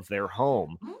walk of their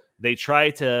home. They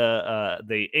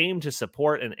they aim to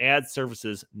support and add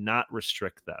services, not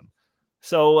restrict them.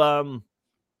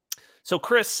 So,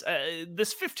 Chris,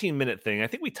 this 15-minute thing, I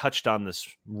think we touched on this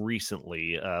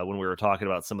recently when we were talking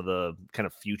about some of the kind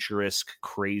of futuristic,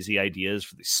 crazy ideas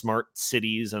for the smart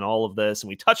cities and all of this. And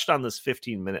we touched on this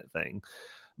 15-minute thing.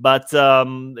 But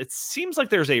it seems like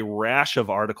there's a rash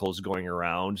of articles going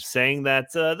around saying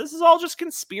that this is all just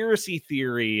conspiracy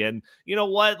theory. And you know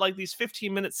what? Like these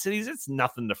 15-minute cities, it's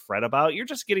nothing to fret about. You're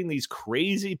just getting these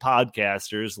crazy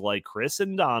podcasters like Chris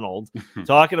and Donald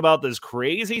talking about this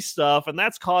crazy stuff. And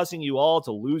that's causing you all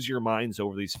to lose your minds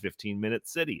over these 15-minute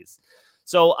cities.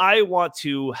 So I want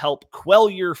to help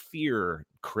quell your fear,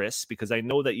 Chris, because I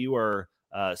know that you are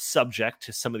subject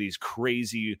to some of these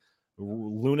crazy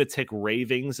lunatic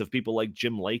ravings of people like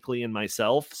Jim Lakely and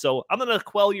myself. So I'm going to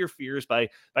quell your fears by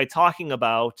talking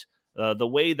about the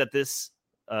way that this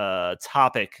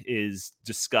topic is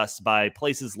discussed by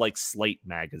places like Slate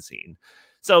Magazine.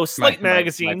 So Slate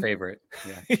Magazine, my favorite.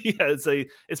 Yeah, yeah,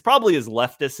 it's probably as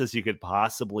leftist as you could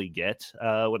possibly get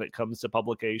when it comes to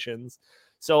publications.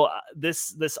 So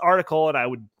this article, and I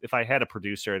would, if I had a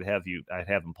producer, I'd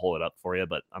have him pull it up for you,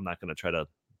 but I'm not going to try to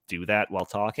do that while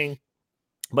talking.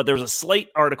 But there's a Slate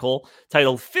article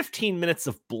titled 15 Minutes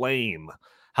of Blame,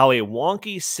 how a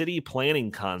wonky city planning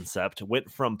concept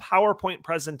went from PowerPoint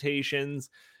presentations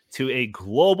to a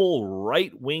global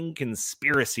right-wing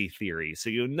conspiracy theory. So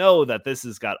you know that this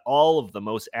has got all of the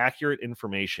most accurate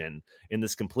information in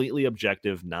this completely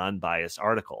objective, non-biased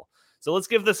article. So let's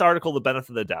give this article the benefit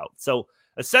of the doubt. So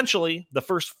essentially, the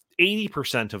first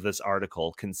 80% of this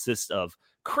article consists of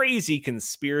crazy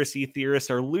conspiracy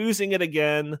theorists are losing it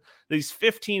again. These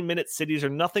 15-minute cities are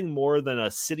nothing more than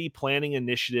a city planning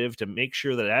initiative to make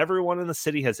sure that everyone in the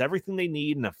city has everything they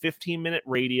need in a 15-minute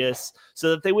radius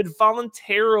so that they would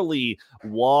voluntarily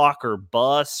walk or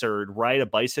bus or ride a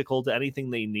bicycle to anything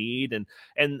they need.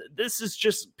 And this is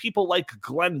just people like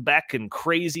Glenn Beck and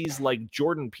crazies like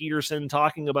Jordan Peterson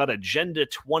talking about Agenda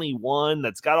 21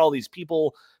 that's got all these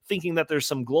people thinking that there's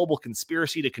some global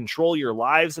conspiracy to control your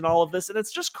lives and all of this. And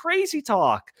it's just crazy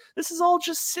talk. This is all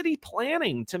just city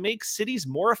planning to make cities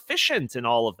more efficient and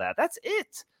all of that. That's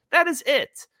it. That is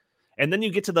it. And then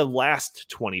you get to the last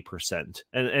 20%.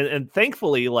 And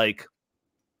thankfully, like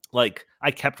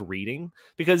I kept reading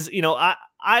because, you know,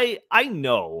 I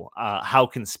know how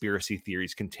conspiracy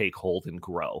theories can take hold and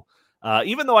grow.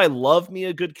 Even though I love me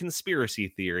a good conspiracy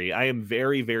theory, I am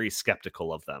very, very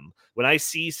skeptical of them. When I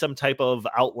see some type of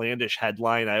outlandish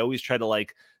headline, I always try to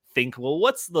think, well,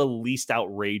 what's the least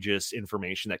outrageous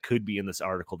information that could be in this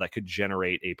article that could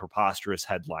generate a preposterous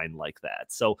headline like that?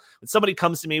 So when somebody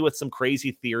comes to me with some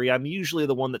crazy theory, I'm usually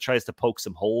the one that tries to poke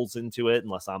some holes into it,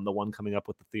 unless I'm the one coming up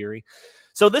with the theory.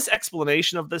 So this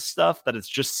explanation of this stuff, that it's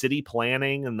just city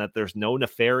planning and that there's no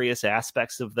nefarious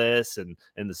aspects of this and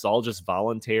it's all just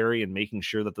voluntary and making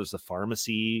sure that there's a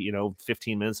pharmacy,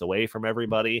 15 minutes away from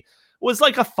everybody, was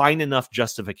like a fine enough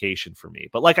justification for me.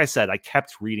 But like I said, I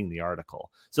kept reading the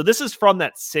article. So this is from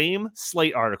that same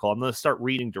Slate article. I'm going to start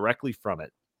reading directly from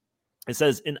it. It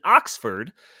says, in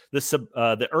Oxford, the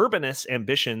urbanist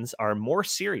ambitions are more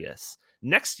serious.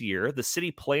 Next year, the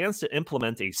city plans to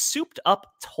implement a souped-up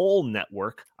toll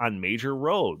network on major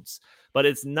roads, but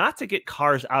it's not to get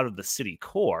cars out of the city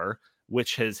core,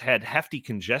 which has had hefty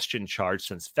congestion charge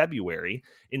since February.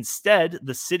 Instead,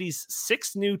 the city's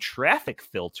 6 new traffic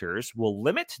filters will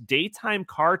limit daytime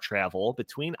car travel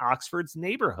between Oxford's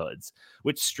neighborhoods,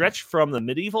 which stretch from the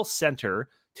medieval center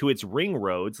to its ring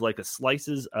roads like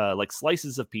slices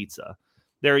of pizza.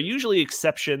 There are usually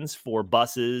exceptions for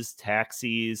buses,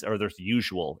 taxis, or there's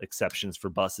usual exceptions for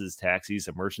buses, taxis,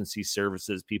 emergency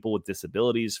services, people with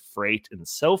disabilities, freight, and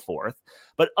so forth.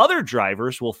 But other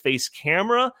drivers will face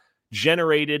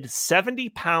camera-generated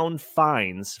 70-pound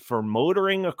fines for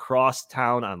motoring across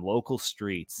town on local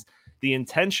streets. The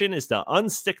intention is to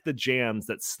unstick the jams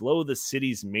that slow the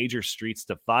city's major streets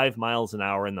to 5 miles an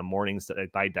hour in the mornings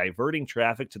by diverting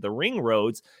traffic to the ring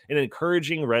roads and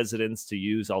encouraging residents to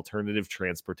use alternative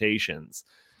transportations.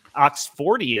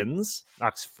 Oxfordians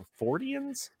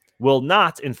will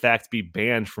not, in fact, be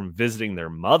banned from visiting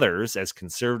their mothers, as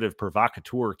conservative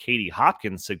provocateur Katie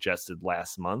Hopkins suggested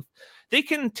last month. They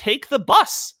can take the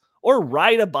bus or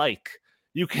ride a bike.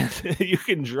 You can you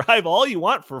can drive all you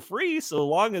want for free so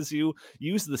long as you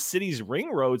use the city's ring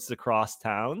roads to cross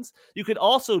towns. You could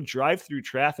also drive through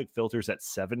traffic filters at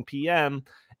 7 p.m.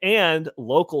 and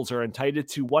locals are entitled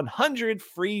to 100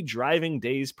 free driving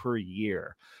days per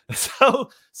year. So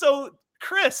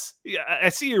Chris, I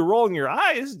see you're rolling your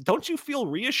eyes. Don't you feel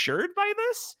reassured by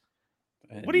this?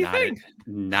 What do you think?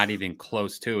 Not even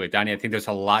close to it, Donnie. I think there's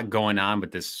a lot going on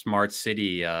with this smart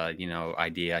city,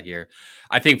 idea here.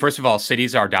 I think first of all,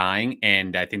 cities are dying,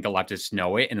 and I think the leftists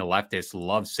know it, and the leftists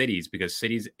love cities because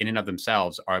cities, in and of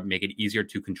themselves, make it easier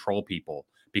to control people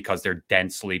because they're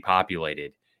densely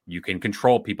populated. You can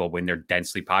control people when they're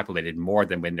densely populated more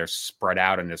than when they're spread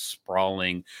out in this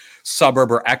sprawling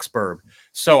suburb or exurb.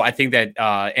 So I think that,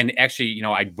 and actually,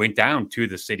 I went down to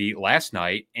the city last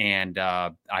night, and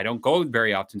I don't go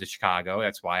very often to Chicago.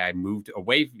 That's why I moved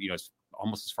away,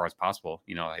 almost as far as possible,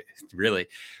 really.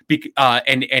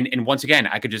 And once again,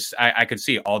 I could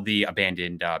see all the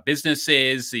abandoned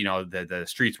businesses, the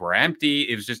streets were empty.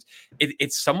 It was just,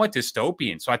 it's somewhat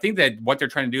dystopian. So I think that what they're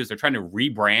trying to do is they're trying to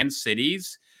rebrand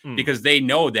cities because they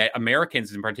know that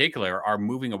Americans in particular are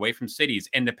moving away from cities,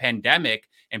 and the pandemic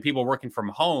and people working from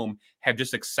home have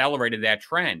just accelerated that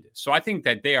trend. So I think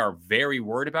that they are very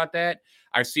worried about that.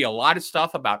 I see a lot of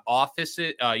stuff about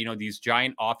offices, these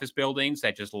giant office buildings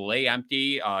that just lay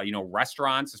empty,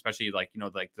 restaurants, especially like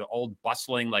the old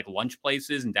bustling like lunch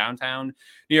places in downtown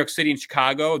New York City and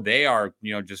Chicago. They are,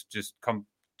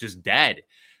 just dead.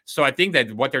 So I think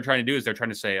that what they're trying to do is they're trying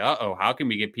to say, how can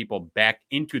we get people back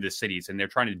into the cities? And they're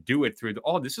trying to do it through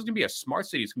this is going to be a smart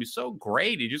city. It's going to be so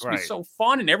great. It's just going to be so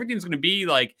fun. And everything's going to be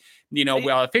like,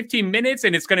 15 minutes.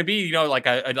 And it's going to be, like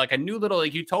a new little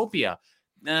utopia.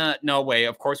 No way.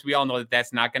 Of course, we all know that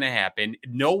that's not going to happen.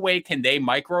 No way can they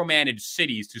micromanage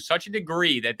cities to such a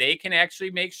degree that they can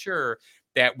actually make sure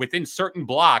that within certain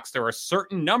blocks, there are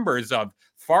certain numbers of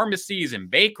pharmacies and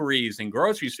bakeries and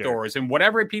grocery stores and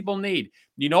whatever people need.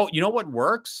 You know what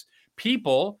works?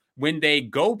 People, when they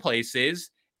go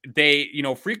places, they,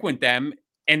 frequent them.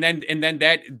 And then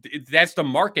that's the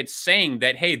market saying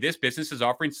that, hey, this business is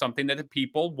offering something that the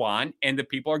people want, and the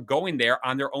people are going there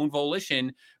on their own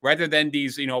volition, rather than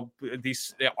these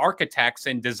architects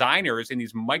and designers and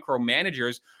these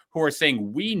micromanagers who are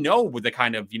saying, we know with the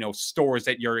kind of stores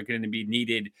that you're going to be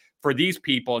needed for these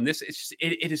people. And this is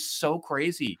it is so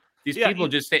crazy. These people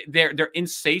just they're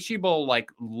insatiable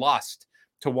like lust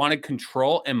to want to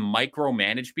control and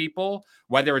micromanage people,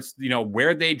 whether it's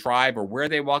where they drive or where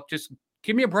they walk. Just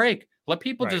give me a break. Let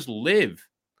people just live.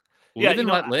 Live and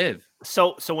let live.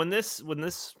 So when this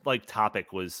like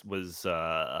topic was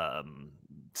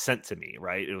sent to me,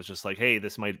 right? It was just like, hey,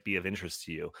 this might be of interest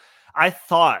to you. I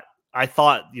thought,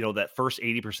 that first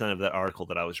 80% of that article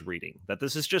that I was reading, that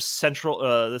this is just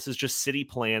this is just city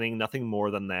planning, nothing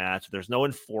more than that. There's no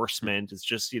enforcement. It's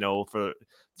just, for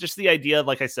just the idea,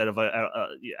 like I said, of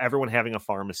everyone having a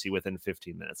pharmacy within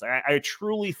 15 minutes. I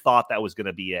truly thought that was going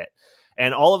to be it.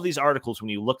 And all of these articles, when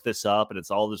you look this up, and it's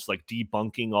all just like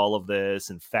debunking all of this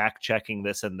and fact checking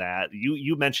this and that.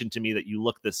 You mentioned to me that you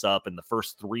looked this up in the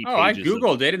first 3 pages. I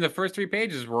Googled it, and the first 3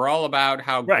 pages were all about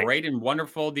how great and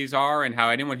wonderful these are, and how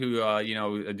anyone who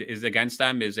is against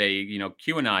them is a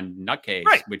QAnon nutcase,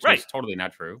 which is totally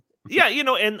not true. Yeah,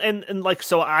 and like,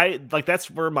 so I like, that's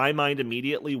where my mind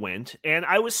immediately went. And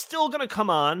I was still going to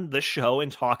come on the show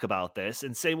and talk about this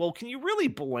and say, well, can you really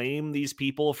blame these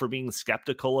people for being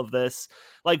skeptical of this?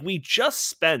 Like, we just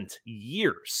spent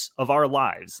years of our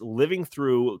lives living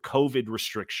through COVID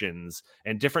restrictions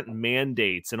and different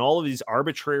mandates and all of these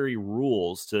arbitrary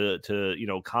rules to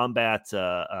combat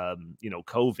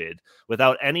COVID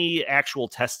without any actual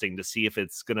testing to see if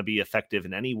it's going to be effective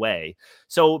in any way.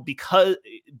 So because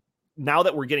now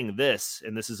that we're getting this,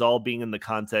 and this is all being in the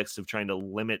context of trying to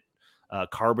limit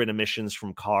carbon emissions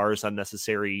from cars,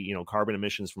 unnecessary, carbon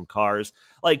emissions from cars,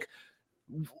 like,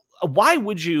 why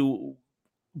wouldn't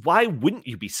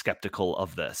you be skeptical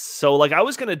of this? So like, I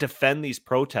was going to defend these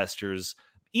protesters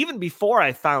even before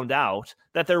I found out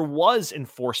that there was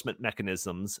enforcement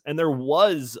mechanisms and there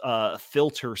was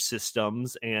filter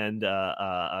systems and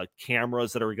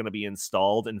cameras that are going to be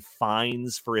installed and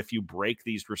fines for if you break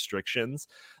these restrictions.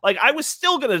 Like, I was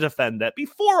still going to defend that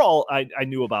before I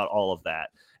knew about all of that.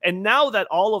 And now that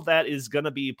all of that is going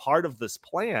to be part of this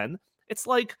plan, it's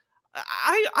like,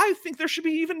 I think there should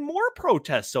be even more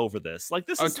protests over this. Like,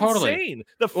 this is totally insane.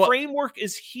 The framework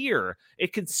is here.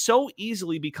 It could so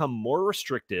easily become more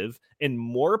restrictive and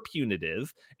more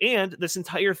punitive. And this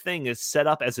entire thing is set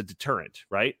up as a deterrent,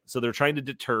 right? So they're trying to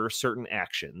deter certain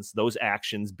actions, those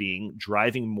actions being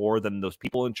driving more than those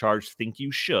people in charge think you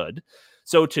should.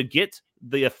 So to get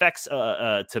the effects,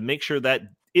 to make sure that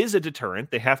is a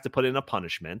deterrent. They have to put in a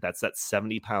punishment. That's that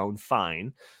 70-pound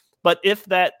fine. But if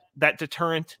that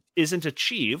deterrent isn't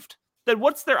achieved, then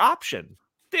what's their option?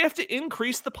 They have to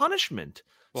increase the punishment.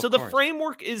 Well, so the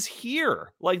framework is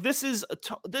here. Like this is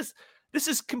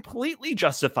completely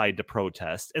justified to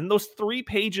protest. And those 3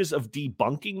 pages of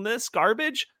debunking this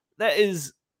garbage, that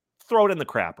is thrown in the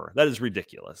crapper. That is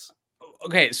ridiculous.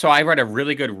 Okay, so I read a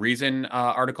really good Reason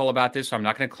article about this. So I'm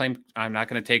not going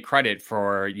to take credit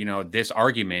for this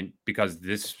argument, because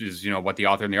this is what the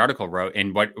author in the article wrote,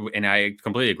 and I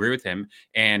completely agree with him.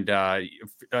 And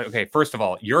okay, first of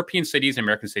all, European cities and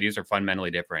American cities are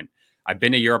fundamentally different. I've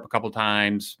been to Europe a couple of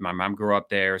times. My mom grew up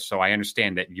there, so I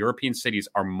understand that European cities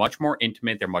are much more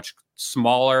intimate. They're much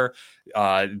smaller.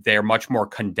 They're much more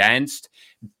condensed.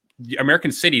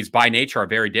 American cities by nature are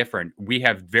very different. We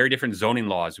have very different zoning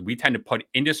laws. We tend to put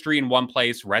industry in one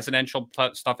place, residential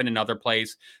stuff in another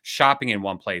place, shopping in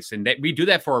one place. And we do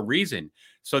that for a reason,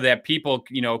 so that people,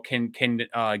 can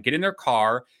get in their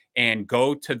car and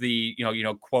go to the,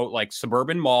 quote, like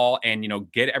suburban mall and,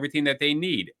 get everything that they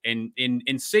need. And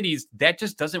in cities, that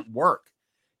just doesn't work.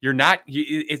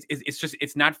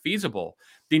 It's not feasible.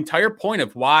 The entire point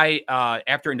of why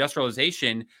after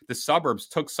industrialization, the suburbs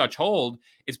took such hold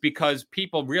is because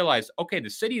people realized, okay, the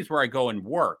city is where I go and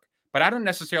work, but I don't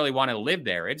necessarily want to live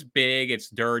there. It's big, it's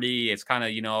dirty, it's kind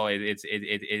of, it's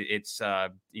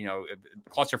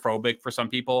claustrophobic for some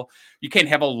people. You can't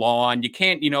have a lawn. You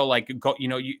can't, go,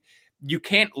 you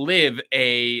can't live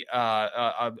a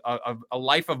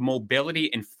life of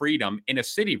mobility and freedom in a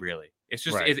city, really. It's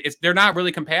just, right. They're not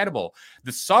really compatible.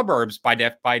 The suburbs, by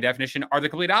definition, are the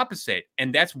complete opposite.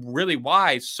 And that's really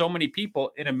why so many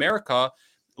people in America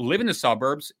live in the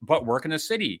suburbs, but work in the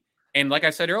city. And like I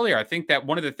said earlier, I think that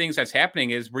one of the things that's happening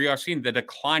is we are seeing the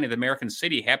decline of the American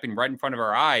city happening right in front of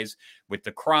our eyes, with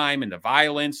the crime and the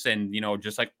violence, and,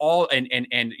 just like all,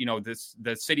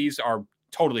 the cities are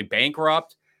totally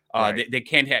bankrupt. Right. They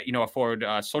can't afford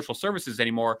social services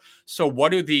anymore. So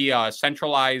what do the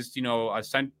centralized,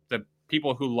 the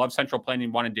people who love central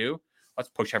planning want to do? Let's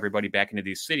push everybody back into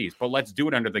these cities, but let's do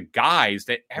it under the guise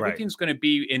that everything's going to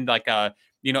be in like a,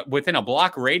 within a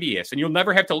block radius, and you'll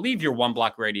never have to leave your 1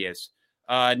 block radius.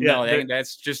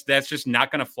 That's just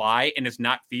not going to fly, and it's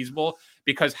not feasible,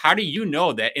 because how do you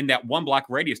know that in that 1 block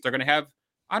radius they're going to have,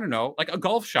 I don't know, like a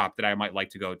golf shop that I might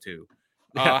like to go to?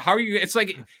 How are you? It's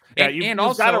like,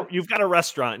 you've got a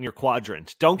restaurant in your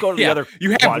quadrant. Don't go to the other.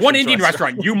 You have one Indian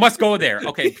restaurant. You must go there.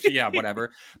 Okay, yeah,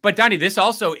 whatever. But Donnie, this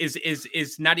also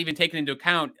is not even taking into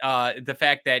account the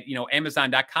fact that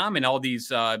Amazon.com and all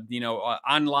these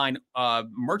online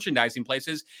merchandising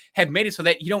places have made it so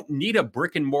that you don't need a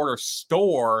brick and mortar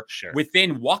store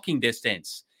within walking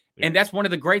distance. Yeah. And that's one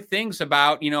of the great things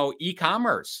about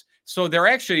e-commerce. So they're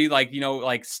actually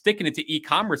like sticking it to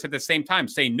e-commerce at the same time,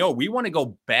 saying, no, we want to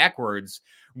go backwards,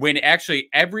 when actually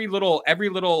every little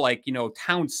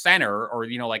town center, or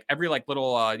every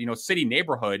little city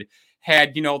neighborhood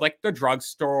had like the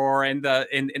drugstore and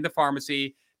the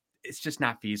pharmacy. It's just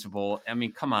not feasible. I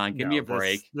mean, come on, give me a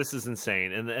break. This is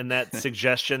insane. And that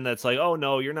suggestion that's like, oh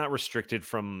no, you're not restricted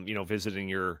from visiting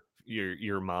your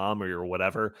mom or your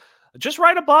whatever. Just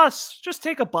ride a bus, just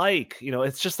take a bike.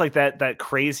 It's just like that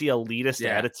crazy elitist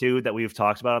attitude that we've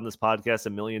talked about on this podcast a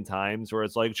million times, where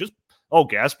it's like,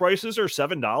 gas prices are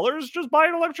 $7, just buy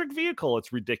an electric vehicle.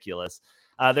 It's ridiculous.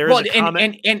 There is a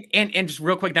comment, and just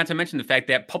real quick, not to mention the fact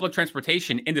that public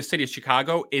transportation in the city of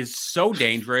Chicago is so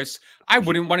dangerous. I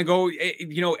wouldn't want to go,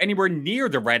 anywhere near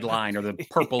the red line or the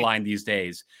purple line these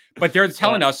days. But they're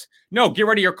telling us, no, get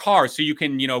rid of your car so you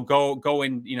can, go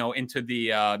in, into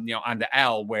the, on the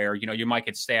L, where you might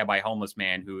get stabbed by a homeless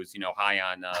man who is, high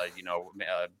on,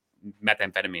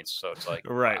 methamphetamines. So it's like,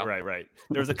 right.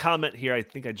 There's a comment here. I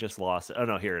think I just lost it. Oh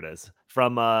no, here it is,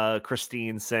 from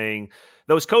Christine, saying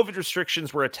those COVID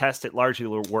restrictions were a test. It largely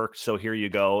worked. So here you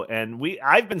go. And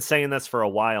I've been saying this for a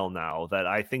while now, that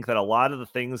I think that a lot of the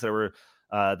things that were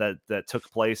that took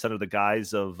place under the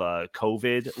guise of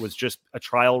COVID was just a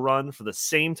trial run for the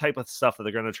same type of stuff that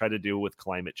they're going to try to do with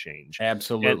climate change.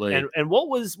 Absolutely. And what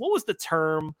was the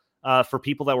term for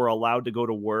people that were allowed to go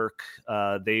to work?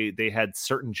 They had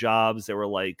certain jobs that were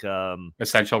like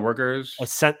essential workers.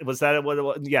 Was that what it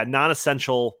was? Yeah,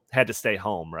 non-essential had to stay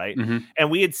home, right? Mm-hmm.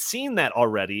 And we had seen that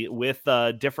already with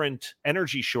different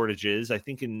energy shortages, I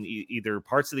think in either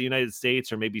parts of the United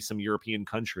States or maybe some European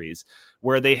countries,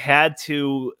 where they had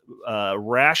to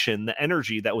ration the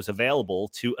energy that was available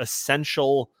to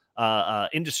essential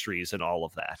industries and all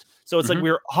of that. So it's like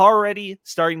we're already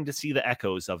starting to see the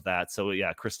echoes of that. So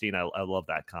yeah, Christine, I love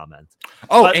that comment.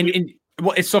 Oh,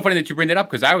 Well, it's so funny that you bring that up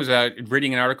because I was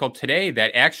reading an article today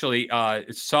that actually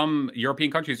some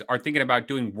European countries are thinking about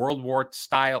doing World War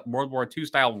II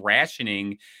style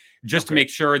rationing, just to make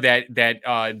sure that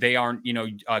they aren't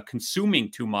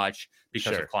consuming too much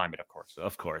because of climate, of course.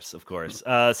 Of course.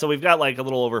 So we've got like a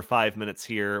little over 5 minutes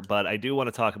here, but I do want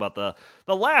to talk about the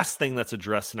last thing that's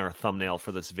addressed in our thumbnail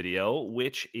for this video,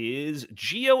 which is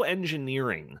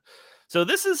geoengineering. So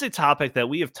this is a topic that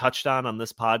we have touched on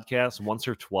this podcast once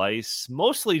or twice,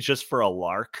 mostly just for a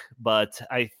lark, but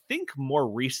I think more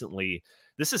recently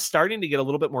this is starting to get a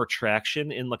little bit more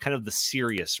traction in the kind of the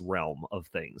serious realm of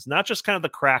things, not just kind of the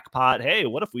crackpot. Hey,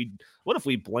 what if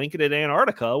we blanketed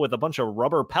Antarctica with a bunch of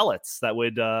rubber pellets that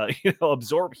would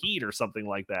absorb heat or something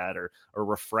like that, or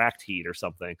refract heat or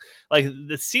something? Like,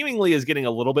 this seemingly is getting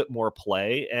a little bit more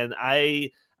play, and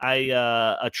I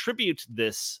attribute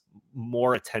this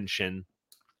more attention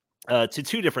to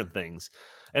two different things.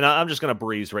 And I'm just going to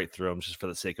breeze right through them just for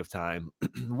the sake of time.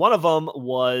 One of them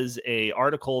was a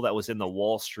article that was in the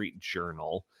Wall Street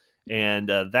Journal, and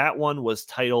that one was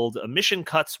titled "Emission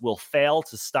Cuts Will Fail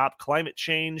to Stop Climate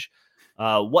Change.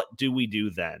 What do we do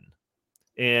then?"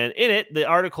 And in it, the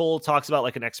article talks about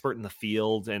like an expert in the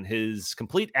field and his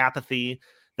complete apathy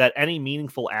that any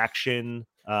meaningful action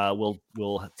will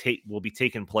be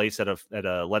taken place at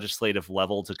a legislative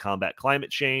level to combat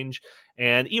climate change.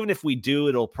 And even if we do,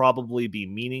 it'll probably be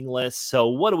meaningless. So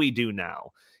what do we do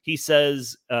now? He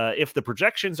says, if the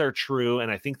projections are true,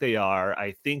 and I think they are,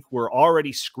 I think we're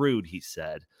already screwed, he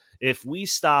said. If we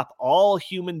stop all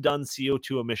human-done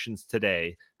CO2 emissions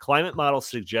today, climate models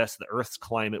suggest the Earth's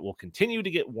climate will continue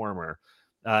to get warmer.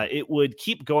 It would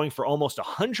keep going for almost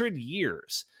 100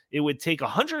 years. It would take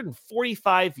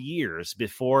 145 years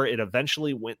before it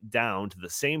eventually went down to the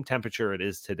same temperature it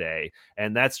is today,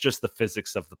 and that's just the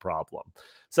physics of the problem.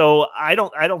 So I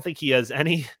don't think he has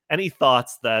any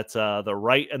thoughts that the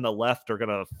right and the left are going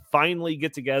to finally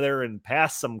get together and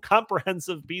pass some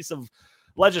comprehensive piece of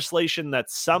legislation that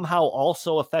somehow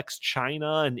also affects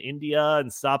China and India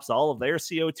and stops all of their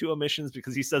CO2 emissions,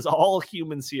 because he says all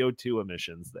human CO2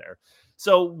 emissions there.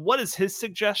 So what is his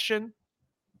suggestion?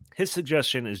 His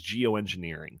suggestion is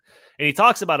geoengineering. And he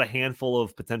talks about a handful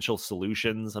of potential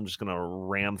solutions. I'm just going to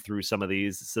ram through some of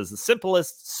these. It says the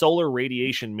simplest solar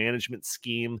radiation management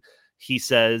scheme, he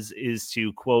says, is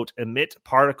to, quote, emit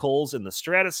particles in the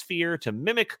stratosphere to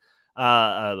mimic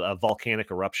a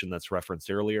volcanic eruption that's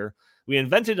referenced earlier. We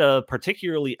invented a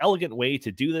particularly elegant way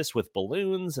to do this with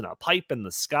balloons and a pipe in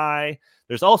the sky.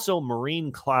 There's also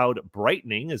marine cloud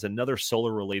brightening as another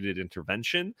solar-related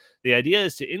intervention. The idea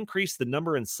is to increase the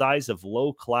number and size of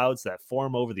low clouds that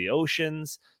form over the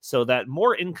oceans so that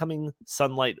more incoming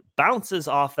sunlight bounces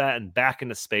off that and back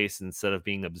into space instead of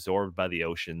being absorbed by the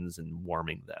oceans and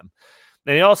warming them.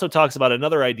 And he also talks about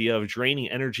another idea of draining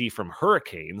energy from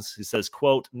hurricanes. He says,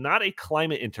 quote, not a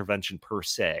climate intervention per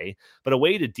se, but a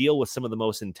way to deal with some of the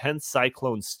most intense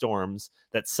cyclone storms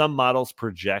that some models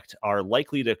project are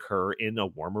likely to occur in a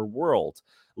warmer world.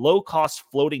 Low-cost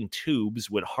floating tubes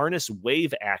would harness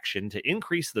wave action to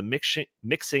increase the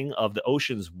mixing of the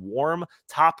ocean's warm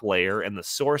top layer and the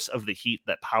source of the heat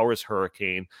that powers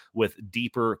hurricane with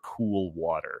deeper, cool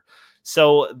water.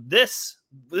 So this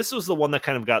was the one that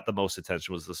kind of got the most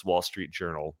attention, was this Wall Street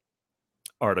Journal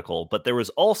article. But there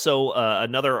was also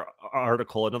another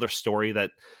article, another story that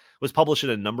was published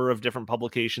in a number of different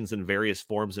publications in various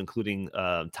forms, including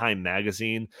Time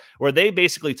Magazine, where they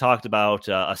basically talked about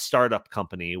a startup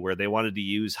company where they wanted to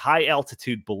use high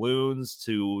altitude balloons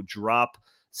to drop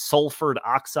sulfur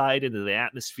oxide into the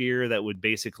atmosphere that would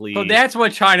basically... So that's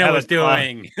what China was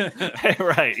doing.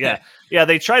 Right, yeah.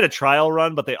 They tried a trial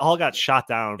run, but they all got shot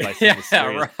down by some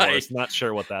mysterious force. Not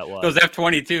sure what that was. Those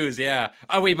F-22s, yeah.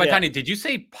 Oh, wait, but Tanya, did you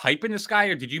say pipe in the sky,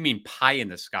 or did you mean pie in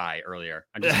the sky earlier?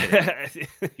 I'm just kidding.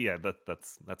 Yeah,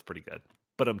 that's pretty good.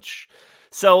 But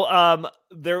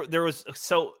there was...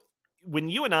 So when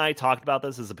you and I talked about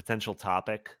this as a potential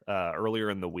topic earlier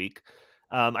in the week,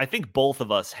 I think both of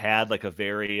us had like a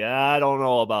very, I don't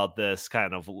know about this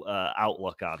kind of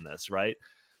outlook on this, right?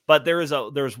 But there's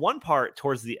one part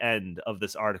towards the end of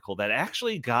this article that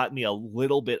actually got me a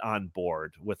little bit on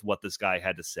board with what this guy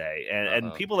had to say.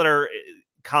 And people that are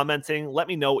commenting, let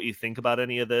me know what you think about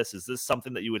any of this. Is this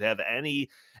something that you would have any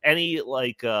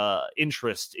like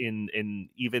interest in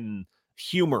even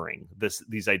humoring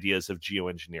these ideas of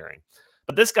geoengineering?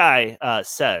 But this guy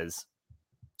says,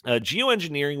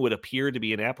 geoengineering would appear to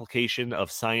be an application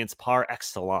of science par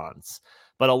excellence.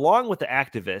 But along with the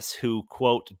activists who,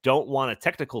 quote, don't want a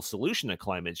technical solution to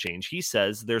climate change, he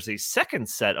says there's a second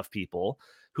set of people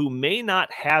who may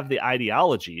not have the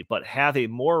ideology, but have a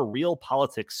more real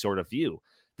politics sort of view.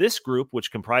 This group,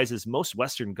 which comprises most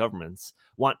Western governments,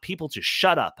 want people to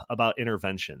shut up about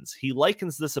interventions. He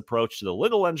likens this approach to the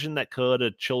little engine that could,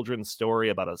 a children's story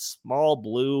about a small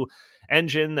blue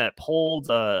engine that pulled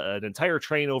an entire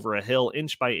train over a hill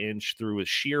inch by inch through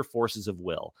sheer forces of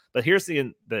will. But here's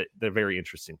the very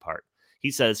interesting part.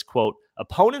 He says, quote,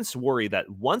 opponents worry that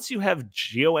once you have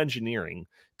geoengineering,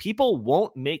 people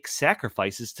won't make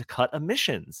sacrifices to cut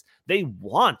emissions. They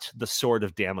want the sword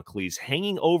of Damocles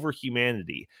hanging over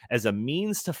humanity as a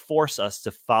means to force us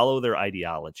to follow their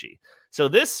ideology. So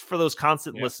this, for those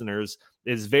constant listeners,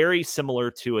 is very similar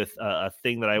to a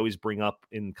thing that I always bring up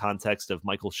in context of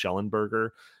Michael Schellenberger,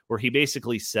 where he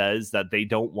basically says that they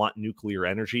don't want nuclear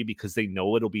energy because they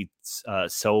know it'll be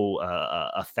so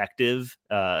effective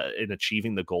in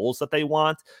achieving the goals that they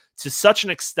want, to such an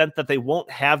extent that they won't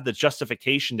have the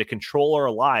justification to control our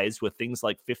lives with things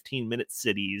like 15-minute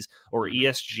cities or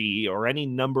ESG or any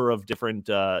number of different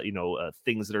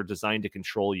things that are designed to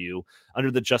control you under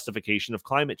the justification of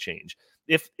climate change.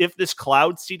 If this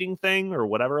cloud seeding thing or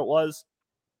whatever it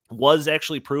was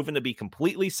actually proven to be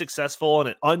completely successful and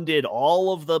it undid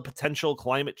all of the potential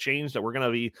climate change that we're going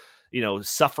to be,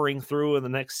 suffering through in the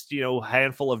next,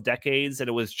 handful of decades, and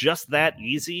it was just that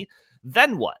easy,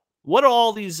 then what? What are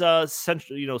all these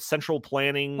central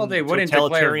planning, they wouldn't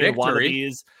totalitarian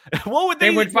wannabes? What would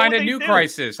they would find a new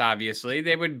crisis? Obviously,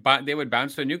 they would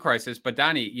bounce to a new crisis. But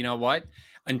Donnie, you know what?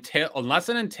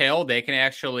 Until they can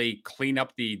actually clean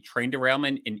up the train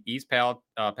derailment in East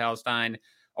Palestine,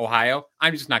 Ohio,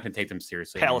 I'm just not going to take them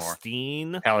seriously anymore.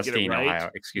 Palestine, right? Ohio.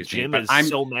 Excuse Jim me. Jim is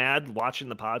so mad watching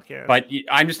the podcast. But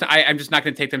I'm just not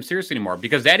going to take them seriously anymore,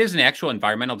 because that is an actual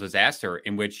environmental disaster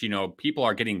in which, people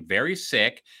are getting very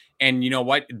sick, and you know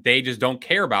what? They just don't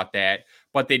care about that,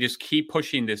 but they just keep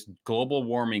pushing this global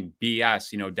warming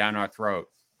BS, down our throat.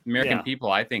 American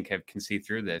people, I think, can see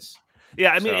through this.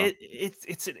 Yeah, I mean,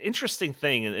 it's an interesting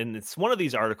thing, and it's one of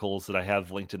these articles that I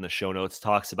have linked in the show notes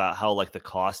talks about how like the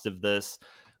cost of this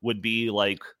would be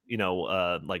like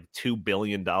 $2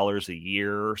 billion a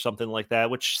year or something like that,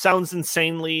 which sounds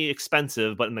insanely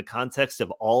expensive, but in the context of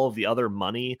all of the other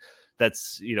money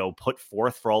that's put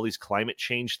forth for all these climate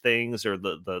change things, or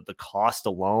the cost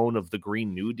alone of the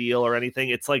Green New Deal or anything,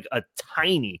 it's like a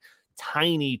tiny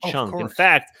chunk. In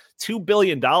fact, $2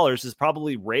 billion is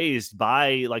probably raised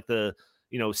by like the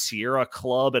Sierra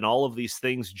Club and all of these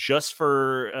things just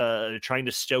for trying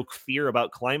to stoke fear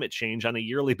about climate change on a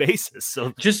yearly basis.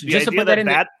 So just to put that in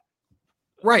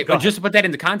right, but just to put that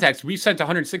into context, we sent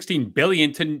 116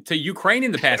 billion to Ukraine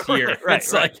in the past year.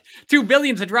 It's like $2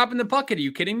 billion's a drop in the bucket. Are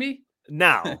you kidding me?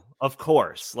 Now, of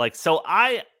course,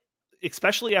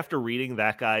 especially after reading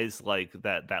that guy's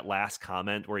that last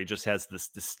comment where he just has this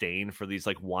disdain for these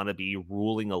like wannabe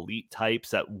ruling elite types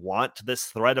that want this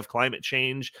threat of climate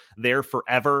change there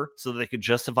forever so that they could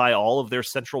justify all of their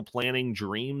central planning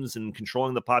dreams and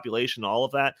controlling the population, all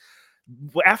of that.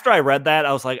 After I read that,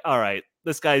 I was like, all right,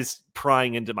 this guy's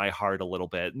prying into my heart a little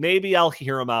bit. Maybe I'll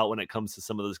hear him out when it comes to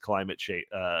some of this climate change,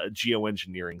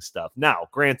 geoengineering stuff. Now,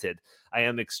 granted, I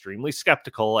am extremely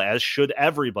skeptical, as should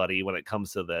everybody, when it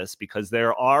comes to this, because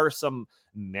there are some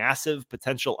massive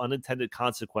potential unintended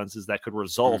consequences that could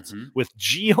result with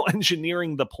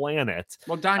geoengineering the planet.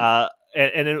 Well, Don,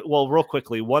 real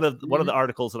quickly, one of the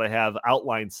articles that I have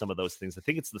outlines some of those things. I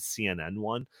think it's the CNN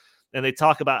one, and they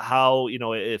talk about how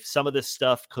if some of this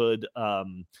stuff could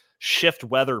shift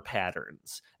weather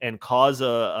patterns and cause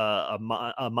a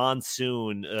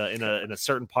monsoon in a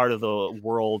certain part of the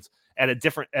world at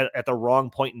the wrong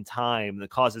point in time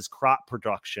that causes crop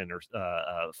production or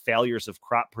failures of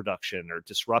crop production or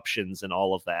disruptions and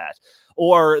all of that,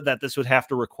 or that this would have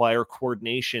to require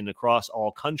coordination across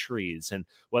all countries, and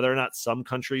whether or not some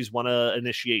countries want to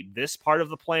initiate this part of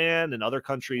the plan and other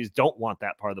countries don't want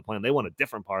that part of the plan. They want a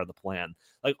different part of the plan.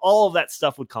 Like all of that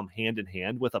stuff would come hand in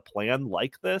hand with a plan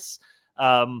like this.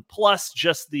 Plus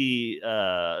just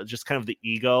just kind of the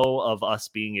ego of us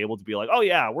being able to be like, oh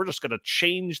yeah, we're just going to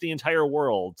change the entire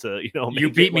world to, you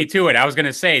beat me to it. I was going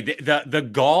to say the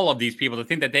gall of these people to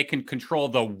think that they can control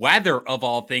the weather of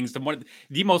all things,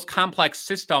 the most complex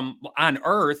system on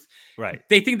earth. Right.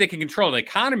 They think they can control the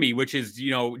economy, which is,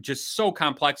 just so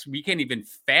complex. We can't even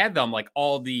fathom like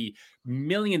all the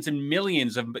millions and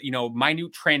millions of,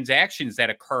 minute transactions that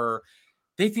occur.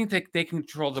 They think that they can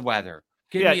control the weather.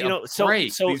 Give me a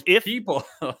break. So these if people,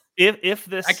 if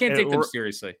this, I can't take them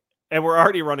seriously. And we're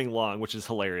already running long, which is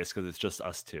hilarious because it's just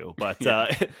us two. But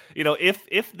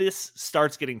if this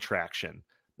starts getting traction,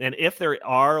 and if there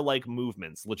are like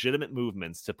legitimate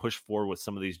movements to push forward with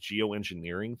some of these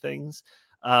geoengineering things,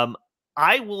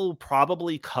 I will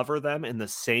probably cover them in the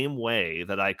same way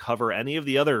that I cover any of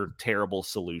the other terrible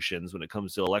solutions when it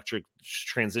comes to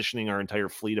transitioning our entire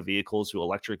fleet of vehicles to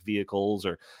electric vehicles,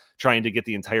 or trying to get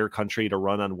the entire country to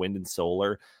run on wind and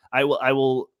solar. I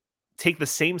will take the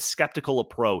same skeptical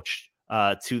approach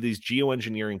to these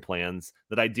geoengineering plans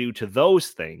that I do to those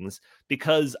things,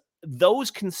 because those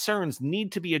concerns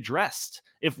need to be addressed.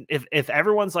 If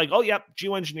everyone's like, oh, yep,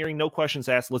 geoengineering, no questions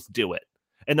asked, let's do it,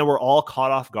 and then we're all caught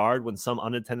off guard when some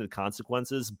unintended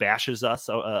consequences bashes us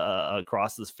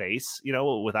across the face,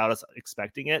 without us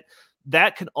expecting it,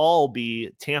 that can all be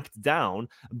tamped down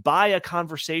by a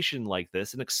conversation like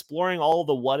this and exploring all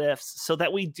the what ifs, so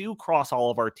that we do cross all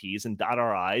of our T's and dot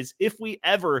our I's if we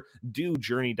ever do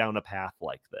journey down a path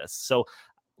like this. So,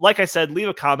 like I said, leave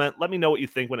a comment. Let me know what you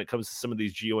think when it comes to some of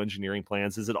these geoengineering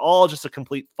plans. Is it all just a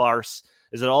complete farce?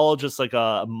 Is it all just like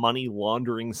a money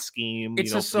laundering scheme?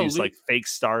 It's like fake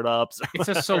startups. It's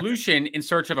a solution in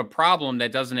search of a problem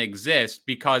that doesn't exist,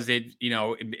 because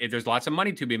there's lots of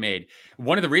money to be made.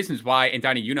 One of the reasons why, and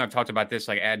Donnie, you and I have talked about this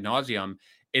like ad nauseum,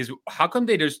 is how come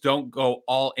they just don't go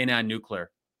all in on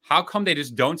nuclear? How come they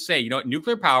just don't say,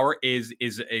 nuclear power is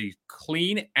a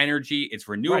clean energy, it's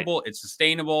renewable, right, it's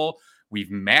sustainable,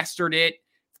 we've mastered it,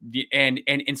 and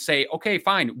say, okay,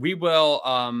 fine, we will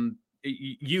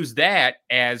use that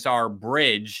as our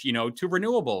bridge, to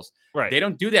renewables. Right. They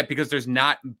don't do that because there's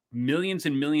not millions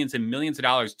and millions and millions of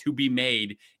dollars to be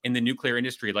made in the nuclear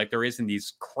industry like there is in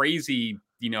these crazy,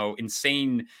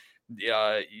 insane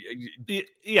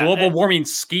global warming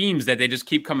schemes that they just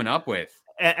keep coming up with.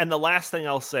 And the last thing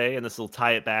I'll say, and this will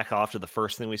tie it back off to the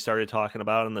first thing we started talking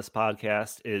about in this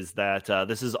podcast, is that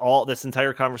this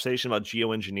entire conversation about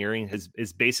geoengineering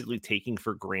is basically taking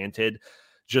for granted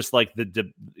just like the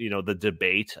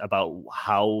debate about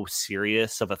how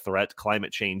serious of a threat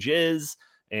climate change is.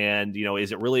 And,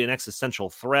 is it really an existential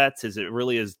threat? Is it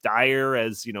really as dire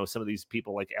as, some of these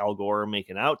people like Al Gore are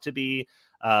making out to be?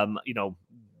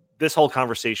 This whole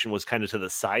conversation was kind of to the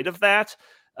side of that.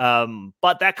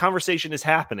 But that conversation is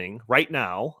happening right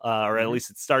now, or at least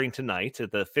it's starting tonight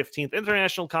at the 15th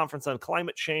International Conference on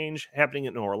Climate Change, happening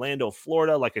in Orlando,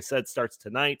 Florida. Like I said, starts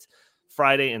tonight,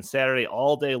 Friday and Saturday,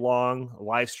 all day long,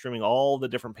 live streaming all the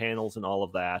different panels and all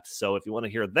of that. So if you want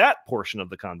to hear that portion of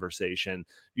the conversation,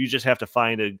 you just have to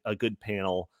find a good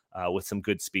panel with some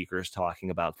good speakers talking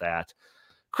about that.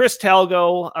 Chris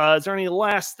Talgo, is there any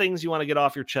last things you want to get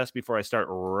off your chest before I start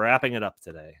wrapping it up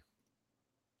today?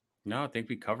 No, I think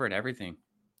we covered everything.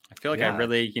 I feel like I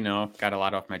really, got a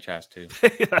lot off my chest too.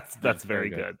 That's very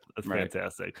good. That's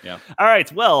fantastic. Yeah. All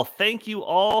right. Well, thank you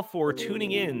all for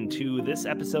tuning in to this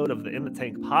episode of the In the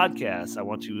Tank podcast. I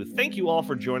want to thank you all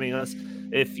for joining us.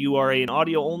 If you are an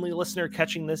audio only listener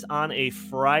catching this on a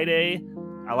Friday,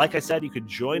 like I said, you could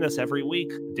join us every week,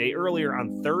 a day earlier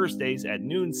on Thursdays at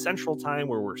noon Central Time,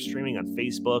 where we're streaming on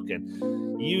Facebook and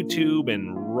YouTube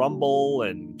and Rumble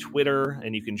and Twitter.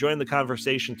 And you can join the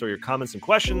conversation through your comments and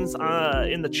questions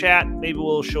in the chat. Maybe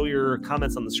we'll show your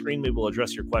comments on the screen. Maybe we'll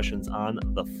address your questions on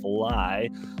the fly.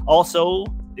 Also,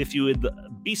 if you would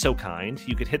be so kind,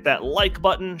 you could hit that like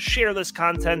button, share this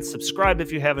content, subscribe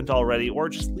if you haven't already, or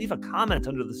just leave a comment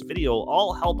under this video.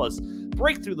 All help us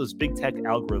break through those big tech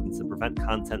algorithms that prevent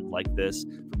content like this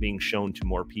from being shown to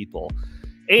more people.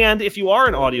 And if you are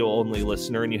an audio-only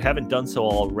listener and you haven't done so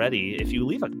already, if you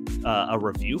leave a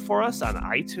review for us on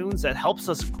iTunes, that helps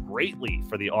us greatly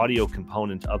for the audio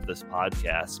component of this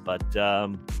podcast. But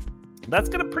that's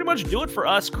going to pretty much do it for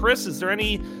us. Chris, is there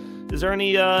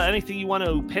anything you want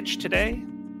to pitch today?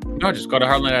 No, just go to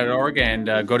heartland.org and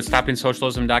go to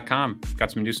stoppingsocialism.com.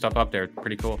 Got some new stuff up there.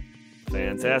 Pretty cool.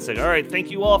 Fantastic. All right.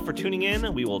 Thank you all for tuning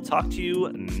in. We will talk to you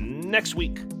next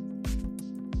week.